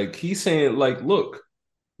action. Like he's saying, like, look,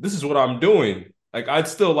 this is what I'm doing. Like I'd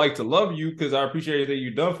still like to love you because I appreciate that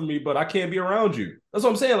you've done for me, but I can't be around you. That's what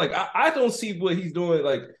I'm saying. Like I don't see what he's doing.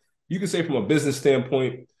 Like you can say from a business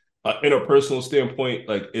standpoint, interpersonal standpoint,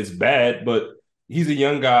 like it's bad, but he's a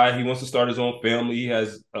young guy. He wants to start his own family. He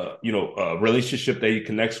has a relationship that he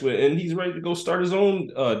connects with, and he's ready to go start his own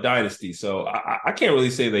dynasty. So I can't really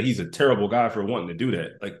say that he's a terrible guy for wanting to do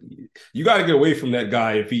that. Like you got to get away from that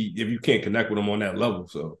guy if you can't connect with him on that level.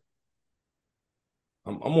 So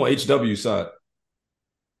I'm on HW side.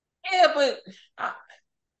 yeah, but I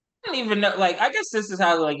don't even know. Like I guess this is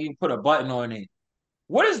how like you put a button on it.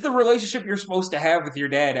 What is the relationship you're supposed to have with your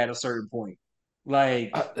dad at a certain point?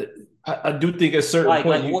 Like I, I do think at a certain Like,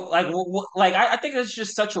 point like, you what, like, what, like, I think it's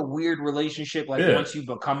just such a weird relationship. Like, yeah. once you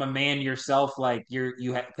become a man yourself, like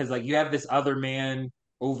because like you have this other man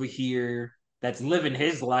over here that's living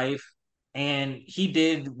his life, and he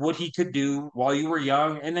did what he could do while you were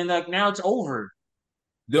young, and then like now it's over.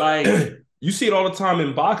 Like, You see it all the time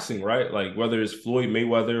in boxing, right? Like whether it's Floyd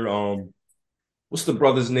Mayweather, what's the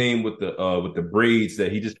brother's name with the braids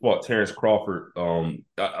that he just fought Terrence Crawford.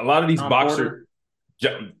 A lot of these Tom Porter.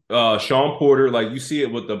 boxer Sean Porter, like you see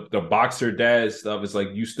it with the boxer dad stuff. It's like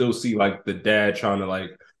you still see like the dad trying to like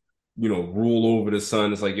rule over the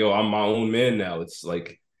son. It's like, yo, I'm my own man now. It's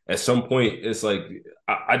like at some point, it's like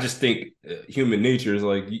I just think human nature is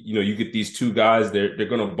like you get these two guys, they're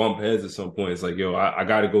gonna bump heads at some point. It's like, yo, I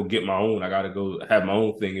got to go get my own. I got to go have my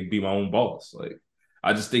own thing and be my own boss. Like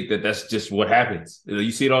I just think that that's just what happens.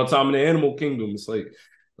 You see it all the time in the animal kingdom. It's like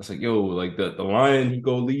yo, like the lion, he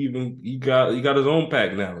go leave and he got his own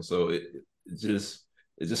pack now. So it's just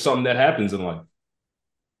something that happens in life.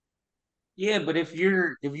 Yeah, but if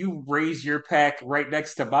you raise your pack right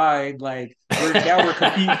next to mine, like we're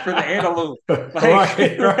competing for the antelope. Like,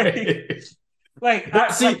 Right, right.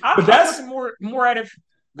 But see, but I'm looking more at it.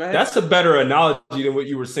 Go ahead. that's a better analogy than what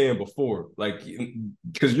you were saying before. Like,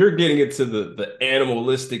 because you're getting into the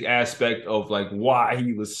animalistic aspect of like why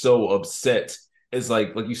he was so upset. It's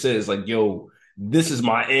like you said, it's like, yo, this is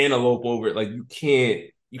my antelope over it. Like, you can't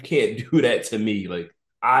do that to me. Like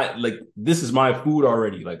this is my food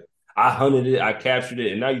already. Like I hunted it, I captured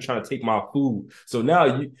it, and now you're trying to take my food. So now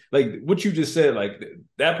you like what you just said, like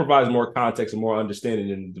that provides more context and more understanding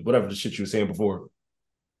than whatever the shit you were saying before.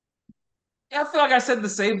 Yeah, I feel like I said the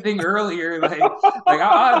same thing earlier.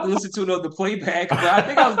 I'll have to listen to it on the playback, but I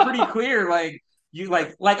think I was pretty clear. Like you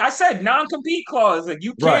like I said, non-compete clause. Like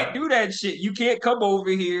you can't Right. do that shit. You can't come over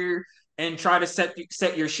here and try to set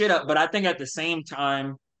your shit up. But I think at the same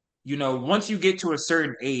time, once you get to a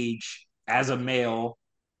certain age as a male,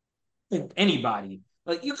 anybody,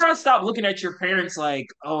 like you kind of stop looking at your parents like,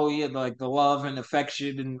 oh yeah, like the love and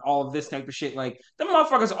affection and all of this type of shit. Like the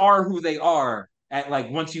motherfuckers are who they are. at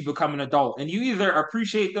like once you become an adult, and you either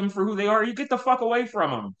appreciate them for who they are, or you get the fuck away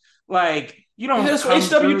from them. Like you Yeah, don't that's what come HW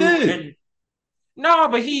through did. and no,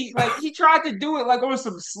 but he tried to do it like on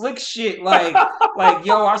some slick shit, like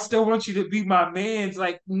yo, I still want you to be my man's.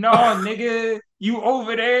 Like, no, nigga, you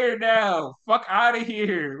over there now. Fuck out of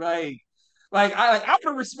here. I would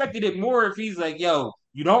have respected it more if he's like, yo,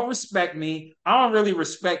 you don't respect me. I don't really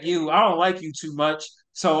respect you. I don't like you too much.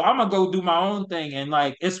 So I'm gonna go do my own thing and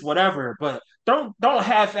like it's whatever. But don't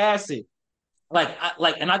half ass it.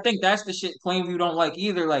 And I think that's the shit Plainview don't like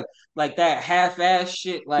either. Like that half ass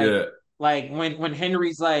shit. Yeah, Like when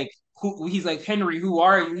Henry's like, who he's like, Henry, who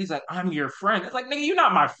are you? He's like, I'm your friend. It's like, nigga, you're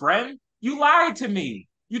not my friend. You lied to me.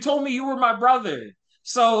 You told me you were my brother.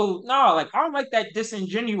 So no, like I don't like that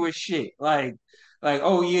disingenuous shit.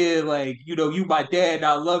 Oh yeah, like you my dad, and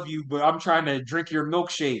I love you, but I'm trying to drink your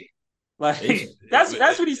milkshake. H, Like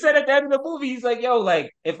that's what he said at the end of the movie. He's like, yo,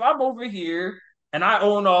 like if I'm over here and I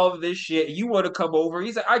own all of this shit, you want to come over.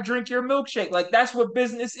 He's like, I drink your milkshake. Like, that's what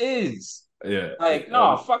business is. yeah. Like,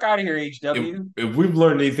 no, fuck out of here, If HW. if we've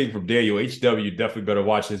learned anything from Daniel, HW definitely better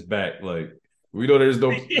watch his back. Like we know there's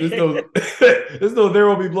no there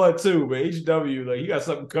will be blood too, but HW like he got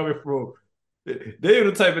something coming from. They're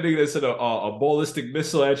the type of nigga that said a ballistic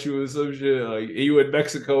missile at you or some shit. Like you in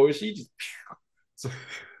Mexico and she just.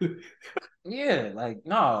 Yeah, like,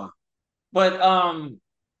 no. But I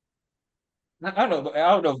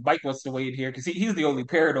don't know if Mike wants to weigh in here because he's the only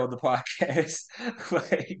parent on the podcast.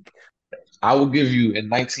 Like, I will give you in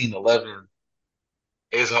 1911.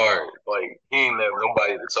 It's hard. Like he ain't have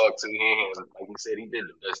nobody to talk to. He ain't have, like he said, he did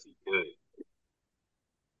the best he could.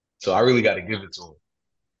 So I really got to give it to him.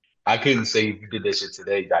 I couldn't say if you did that shit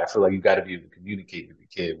today. I feel like you got to be able to communicate with the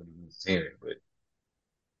kid when he was hearing. But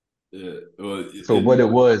Yeah, well, for what it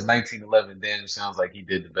was, 1911, Daniel sounds like he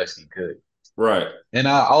did the best he could. right. And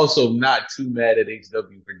I also not too mad at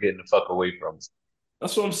HW for getting the fuck away from him.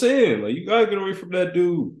 That's what I'm saying. Like you gotta get away from that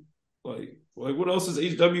dude. Like what else is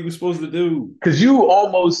HW supposed to do? Because you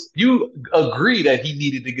agree that he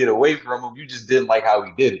needed to get away from him. You just didn't like how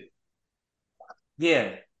he did it.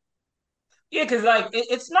 yeah. Yeah, because like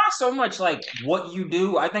it's not so much like what you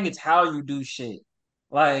do. I think it's how you do shit.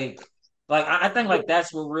 Like, I think like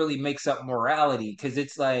that's what really makes up morality. Because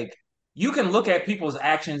it's like you can look at people's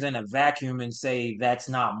actions in a vacuum and say that's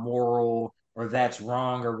not moral or that's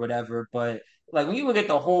wrong or whatever. But like when you look at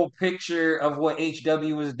the whole picture of what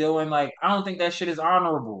HW was doing, like I don't think that shit is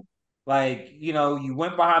honorable. Like you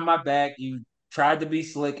went behind my back, you tried to be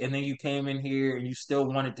slick, and then you came in here and you still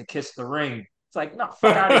wanted to kiss the ring. It's like, no,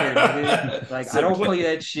 fuck out of here, nigga. Like, I So, don't play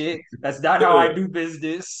that shit. That's not how I do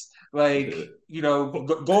business. Like,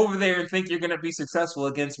 go over there and think you're gonna be successful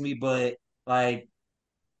against me, but like,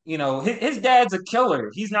 his dad's a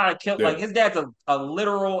killer. He's not a killer. yeah, Like, his dad's a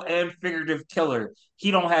literal and figurative killer.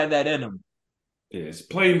 He don't have that in him. yeah, it's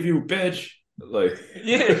plain view, bitch. Like,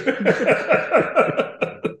 Yeah,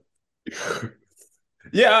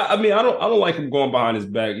 yeah. I mean, I don't like him going behind his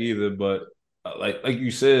back either. But like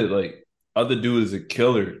you said, like other dude is a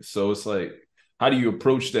killer. So it's like, how do you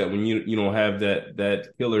approach that when you don't have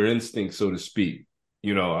that killer instinct, so to speak?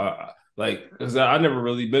 Because I never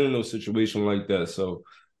really been in no situation like that. So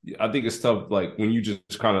I think it's tough, like when you just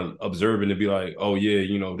kind of observing to be like, oh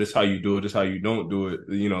yeah, this how you do it, this how you don't do it.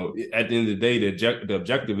 At the end of the day, the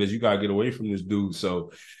objective is you gotta get away from this dude.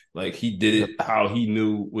 So like he did it how he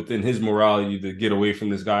knew within his morality to get away from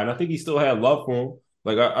this guy, and I think he still had love for him.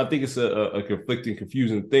 Like I think it's a conflicting,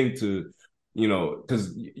 confusing thing to,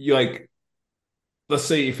 because you like, let's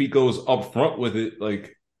say if he goes up front with it,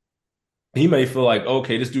 like he may feel like,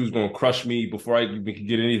 okay, this dude's gonna crush me before I even can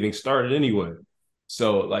get anything started anyway.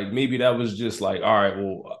 So like maybe that was just like, all right,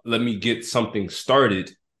 well, let me get something started,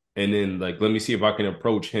 and then like let me see if I can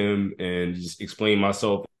approach him and just explain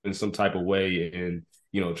myself in some type of way, and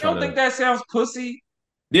you try don't think to. that sounds pussy?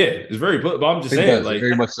 Yeah, it's very. But I'm just It saying, does. It like,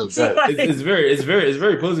 very much so It's does. like, it's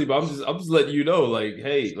very pussy. But I'm just letting you know, like,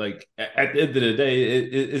 hey, like at the end of the day,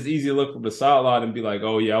 it's easy to look from the sideline and be like,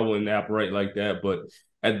 oh yeah, I wouldn't operate like that. But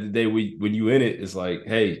at the day when you in it, it's like,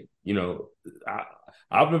 hey,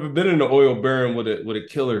 I've never been in an oil baron with a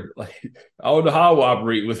killer. Like I don't know how I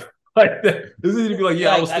operate with like that. It's easy to be like, yeah,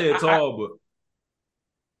 I like was staying tall,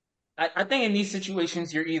 I think in these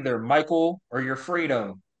situations you're either Michael or you're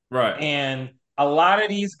Fredo. but right, And a lot of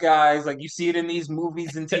these guys, like you see it in these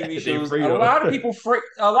movies and TV they shows, Fredo. a lot of people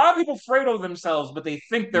Fredo themselves, but they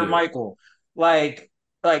think they're Yeah, Michael. Like,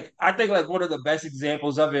 I think like one of the best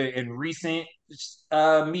examples of it in recent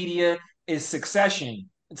media is Succession.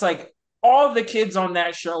 It's like all the kids on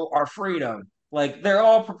that show are Fredo. Like they're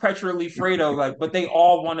all perpetually Fredo, like, but they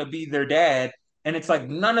all want to be their dad. And it's like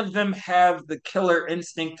none of them have the killer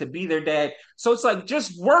instinct to be their dad. So it's like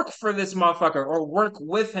just work for this motherfucker or work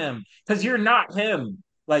with him because you're not him.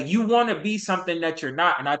 Like you want to be something that you're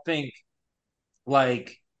not. And I think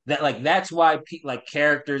like that that's why like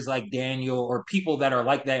characters like Daniel or people that are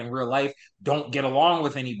like that in real life don't get along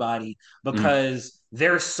with anybody Mm, because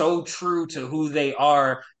they're so true to who they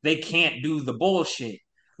are. They can't do the bullshit.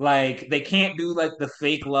 Like they can't do like the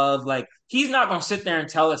fake love. Like he's not gonna sit there and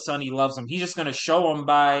tell his son he loves him. He's just gonna show him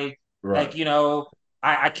by right. like,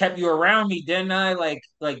 I kept you around me, didn't I? Like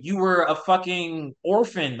you were a fucking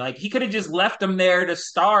orphan. Like he could have just left him there to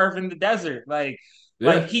starve in the desert. Like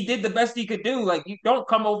Yeah. he did the best he could do. Like you don't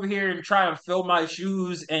come over here and try and fill my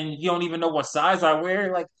shoes and you don't even know what size I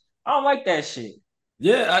wear. Like I don't like that shit.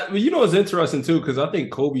 Yeah. It's interesting too, because I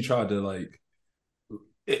think Kobe tried to like,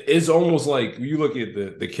 it's almost like when you look at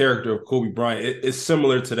the character of Kobe Bryant, it's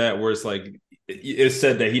similar to that, where it's like, it's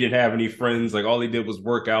said that he didn't have any friends, like all he did was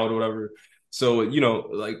work out or whatever. So,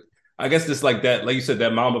 like, I guess it's like that, like you said,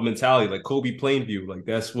 that Mamba mentality, like Kobe Plainview, like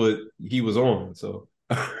that's what he was on. So,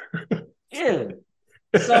 Yeah.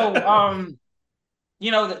 So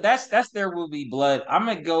that's There Will Be Blood. I'm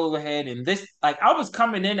gonna go ahead and this like I was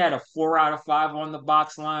coming in at a 4 out of 5 on the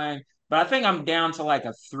box line, but I think I'm down to like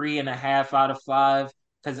a 3.5 out of 5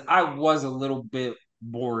 because I was a little bit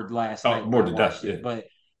bored last oh, night when more I to death. watched Yeah. it. But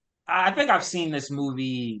I think I've seen this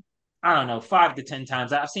movie, I don't know, 5 to 10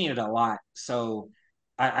 times. I've seen it a lot. So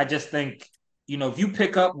I just think, if you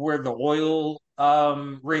pick up where the oil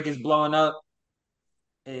rig is blowing up,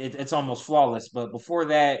 it's almost flawless. But before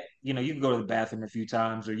that, you can go to the bathroom a few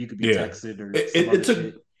times, or you could be Yeah. texted or It, some it, other it took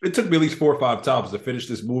shit. it took me at least 4 or 5 times to finish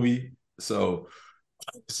this movie. So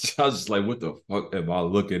I was just like, what the fuck am I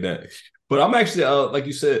looking at? But I'm actually, like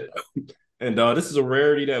you said, and this is a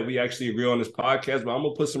rarity that we actually agree on this podcast, but I'm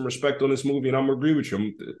gonna put some respect on this movie and I'm gonna agree with you.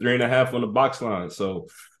 I'm 3.5 on the box line. So,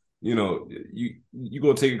 you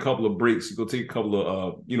gonna take a couple of breaks, you gonna take a couple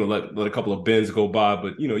of let a couple of bends go by,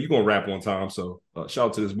 but you're gonna wrap on time. So shout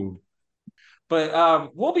out to this movie.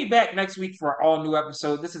 But we'll be back next week for our all new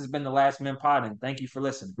episode. This has been the Last Men Pod, and thank you for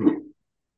listening.